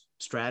his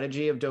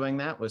strategy of doing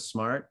that was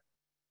smart.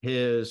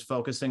 His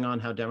focusing on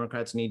how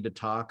Democrats need to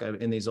talk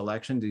in these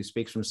elections. He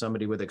speaks from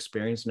somebody with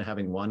experience in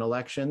having won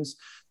elections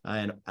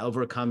and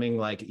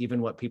overcoming even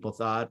what people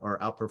thought, or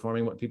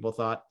outperforming what people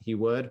thought he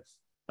would,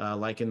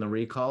 like in the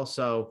recall.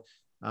 So,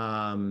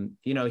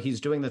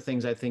 he's doing the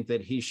things I think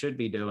that he should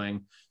be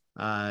doing.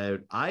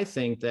 I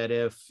think that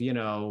if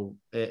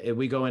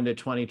we go into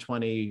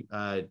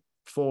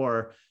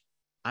 2024,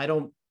 I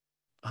don't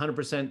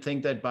 100%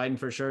 think that Biden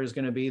for sure is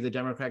going to be the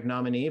Democratic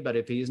nominee, but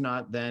if he's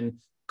not, then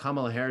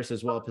Kamala Harris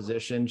is well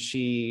positioned.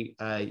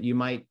 You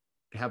might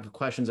have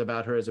questions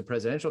about her as a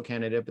presidential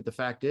candidate, but the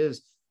fact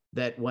is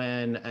that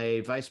when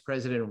a vice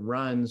president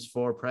runs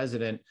for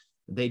president,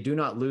 they do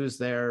not lose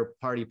their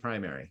party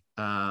primary.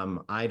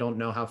 I don't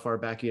know how far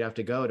back you'd have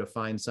to go to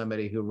find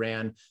somebody who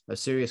ran a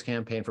serious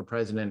campaign for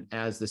president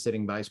as the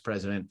sitting vice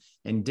president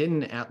and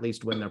didn't at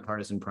least win their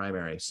partisan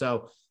primary.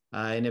 So,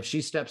 and if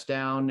she steps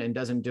down and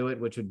doesn't do it,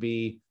 which would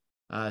be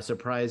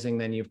surprising,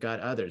 then you've got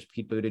others,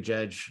 Pete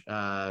Buttigieg,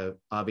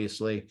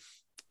 obviously,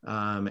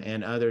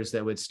 and others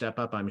that would step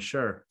up, I'm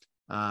sure.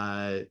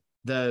 So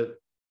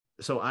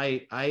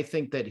I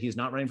think that he's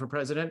not running for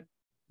president,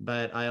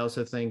 but I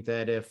also think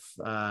that if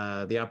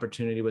the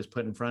opportunity was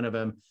put in front of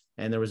him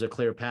and there was a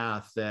clear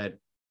path, that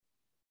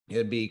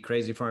it'd be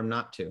crazy for him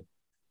not to.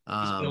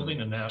 He's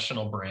building a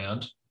national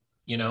brand,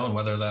 and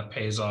whether that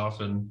pays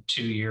off in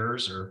 2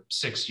 years or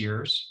 6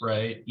 years,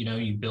 right?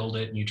 You build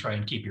it and you try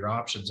and keep your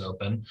options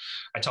open.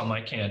 I tell my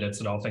candidates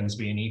that all things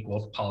being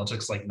equal,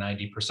 politics like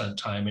 90%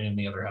 timing and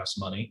the other half's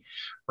money,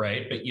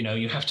 right? But,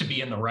 you have to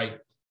be in the right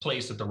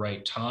place at the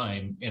right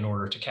time in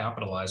order to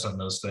capitalize on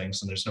those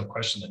things. And there's no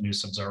question that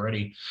Newsom's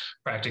already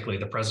practically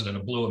the president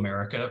of Blue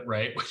America,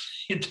 right?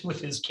 with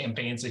his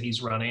campaigns that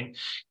he's running,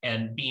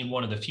 and being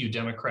one of the few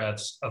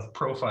Democrats of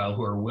profile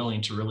who are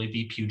willing to really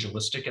be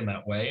pugilistic in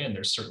that way. And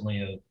there's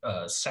certainly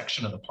a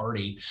section of the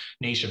party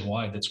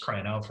nationwide that's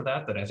crying out for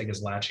that I think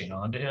is latching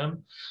on to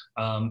him.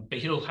 But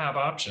he'll have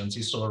options.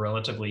 He's still a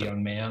relatively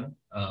young man.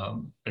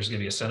 There's going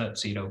to be a Senate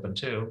seat open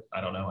too.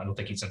 I don't know. I don't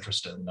think he's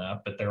interested in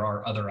that, but there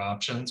are other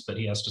options, but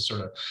he has to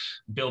sort of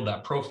build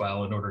that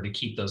profile in order to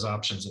keep those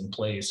options in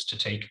place to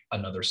take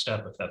another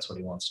step if that's what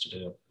he wants to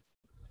do.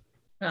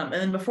 And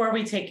then before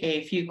we take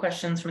a few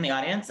questions from the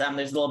audience,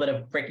 there's a little bit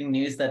of breaking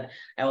news that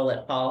I will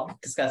let Paul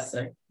discuss.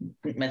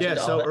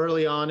 So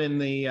early on in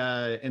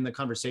the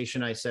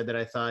conversation, I said that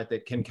I thought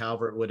that Ken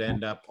Calvert would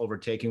end up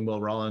overtaking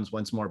Will Rollins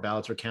once more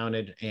ballots were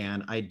counted,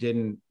 and I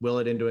didn't will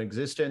it into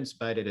existence,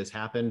 but it has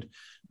happened.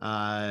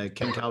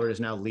 Ken Calvert is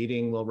now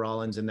leading Will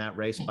Rollins in that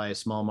race by a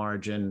small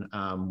margin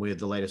with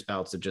the latest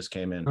ballots that just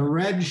came in. The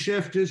red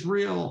shift is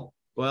real.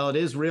 Well, it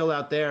is real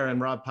out there, and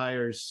Rob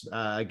Pyers,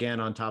 again,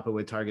 on top of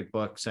with Target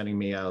Book, sending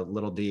me a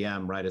little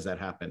DM right as that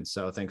happened.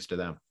 So thanks to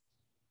them.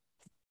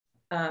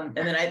 And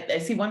then I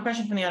see one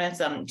question from the audience.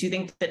 Do you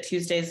think that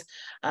Tuesday's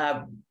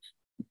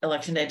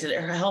election day? Did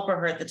it help or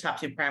hurt the top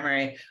 2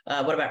 primary?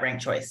 What about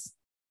ranked choice?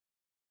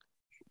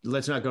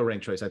 Let's not go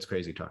ranked choice. That's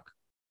crazy talk.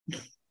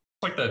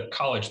 Like the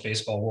college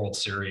baseball World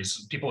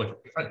Series. People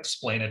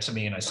explain it to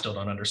me and I still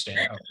don't understand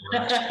how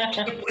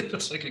it works.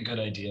 That's like a good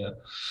idea.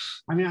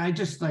 I mean, I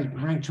just like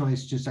ranked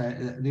choice. Just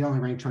the only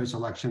ranked choice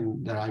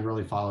election that I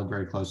really followed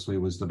very closely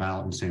was the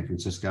ballot in San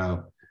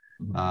Francisco.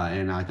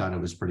 And I thought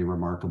it was pretty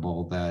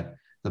remarkable that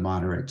the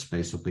moderates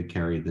basically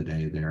carried the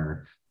day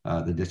there.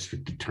 The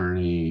district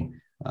attorney,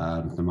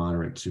 the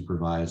moderate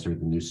supervisor,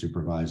 the new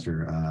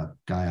supervisor,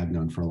 guy I've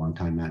known for a long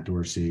time, Matt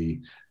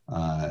Dorsey,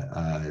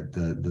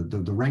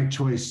 the ranked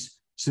choice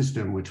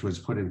system, which was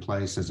put in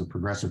place as a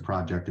progressive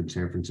project in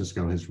San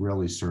Francisco, has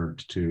really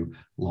served to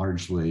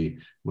largely,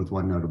 with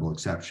one notable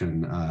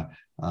exception,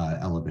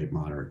 elevate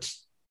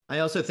moderates. I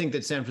also think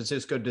that San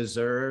Francisco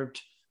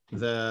deserved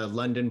the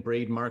London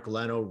Breed Mark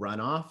Leno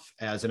runoff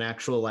as an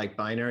actual like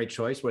binary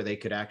choice where they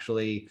could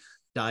actually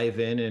dive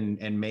in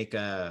and make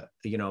a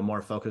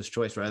more focused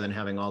choice rather than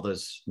having all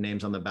those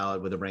names on the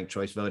ballot with the ranked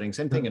choice voting.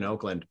 Same thing in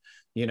Oakland.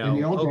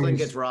 Oakland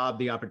gets robbed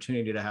the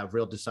opportunity to have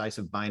real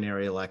decisive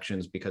binary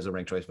elections because of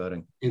ranked choice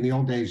voting. In the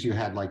old days, you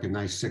had like a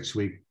nice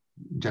 6-week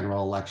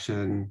general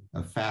election,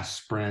 a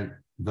fast sprint.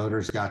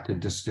 Voters got to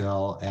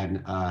distill,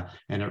 and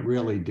it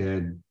really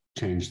did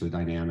change the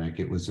dynamic.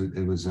 It was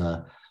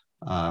a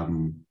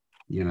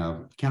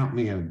count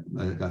me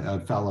a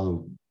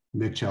fellow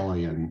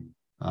Mitchellian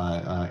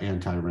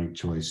anti-ranked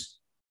choice.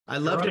 I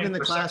loved it in the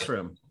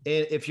classroom.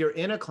 If you're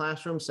in a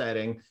classroom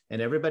setting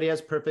and everybody has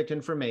perfect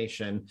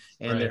information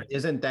and there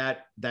isn't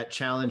that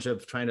challenge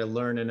of trying to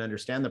learn and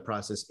understand the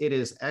process, it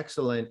is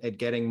excellent at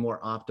getting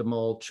more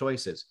optimal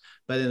choices.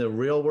 But in the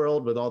real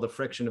world, with all the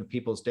friction of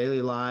people's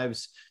daily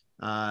lives,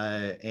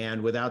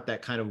 and without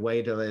that kind of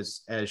way to,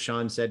 as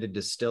Sean said, to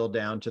distill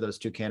down to those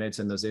 2 candidates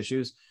and those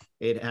issues,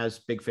 it has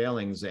big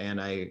failings.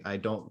 And I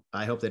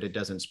hope that it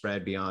doesn't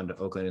spread beyond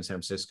Oakland and San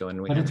Francisco.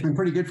 But it's been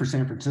pretty good for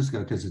San Francisco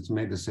because it's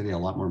made the city a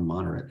lot more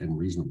moderate and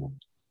reasonable.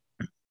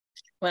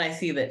 When I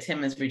see that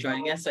Tim is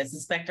rejoining us, so I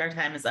suspect our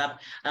time is up.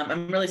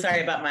 I'm really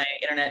sorry about my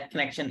internet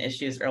connection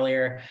issues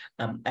earlier.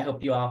 I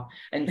hope you all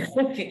and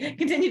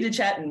continue to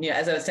chat and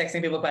as I was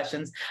texting people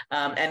questions.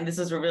 And this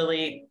is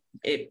really,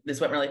 this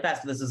went really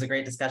fast, but this was a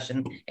great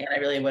discussion. And I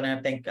really want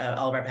to thank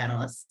all of our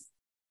panelists.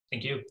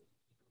 Thank you.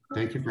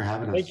 Thank you for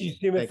having us. Thank you,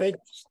 Stephen.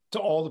 Thanks to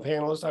all the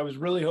panelists. I was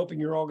really hoping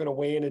you're all going to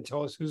weigh in and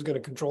tell us who's going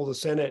to control the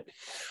Senate.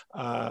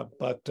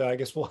 But I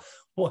guess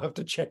we'll have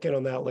to check in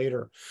on that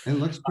later. It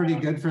looks pretty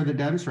good for the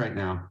Dems right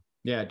now.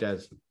 Yeah, it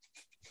does.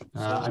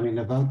 I mean,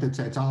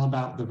 it's all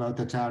about the vote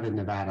that's out in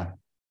Nevada.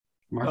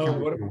 Mark Kelly's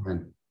going to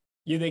win.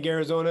 You think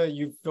Arizona,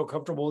 you feel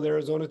comfortable with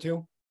Arizona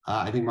too?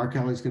 I think Mark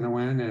Kelly's going to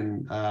win,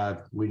 and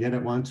we did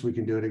it once. We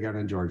can do it again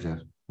in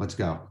Georgia. Let's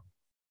go.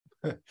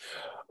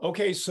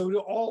 Okay, so to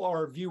all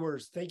our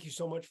viewers, thank you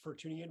so much for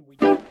tuning in.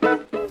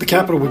 The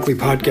Capital Weekly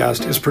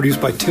podcast is produced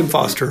by Tim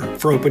Foster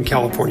for Open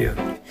California.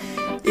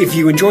 If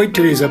you enjoyed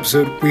today's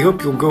episode, we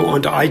hope you'll go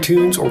onto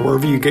iTunes or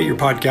wherever you get your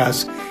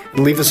podcasts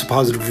and leave us a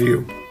positive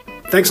review.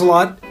 Thanks a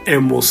lot,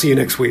 and we'll see you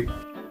next week.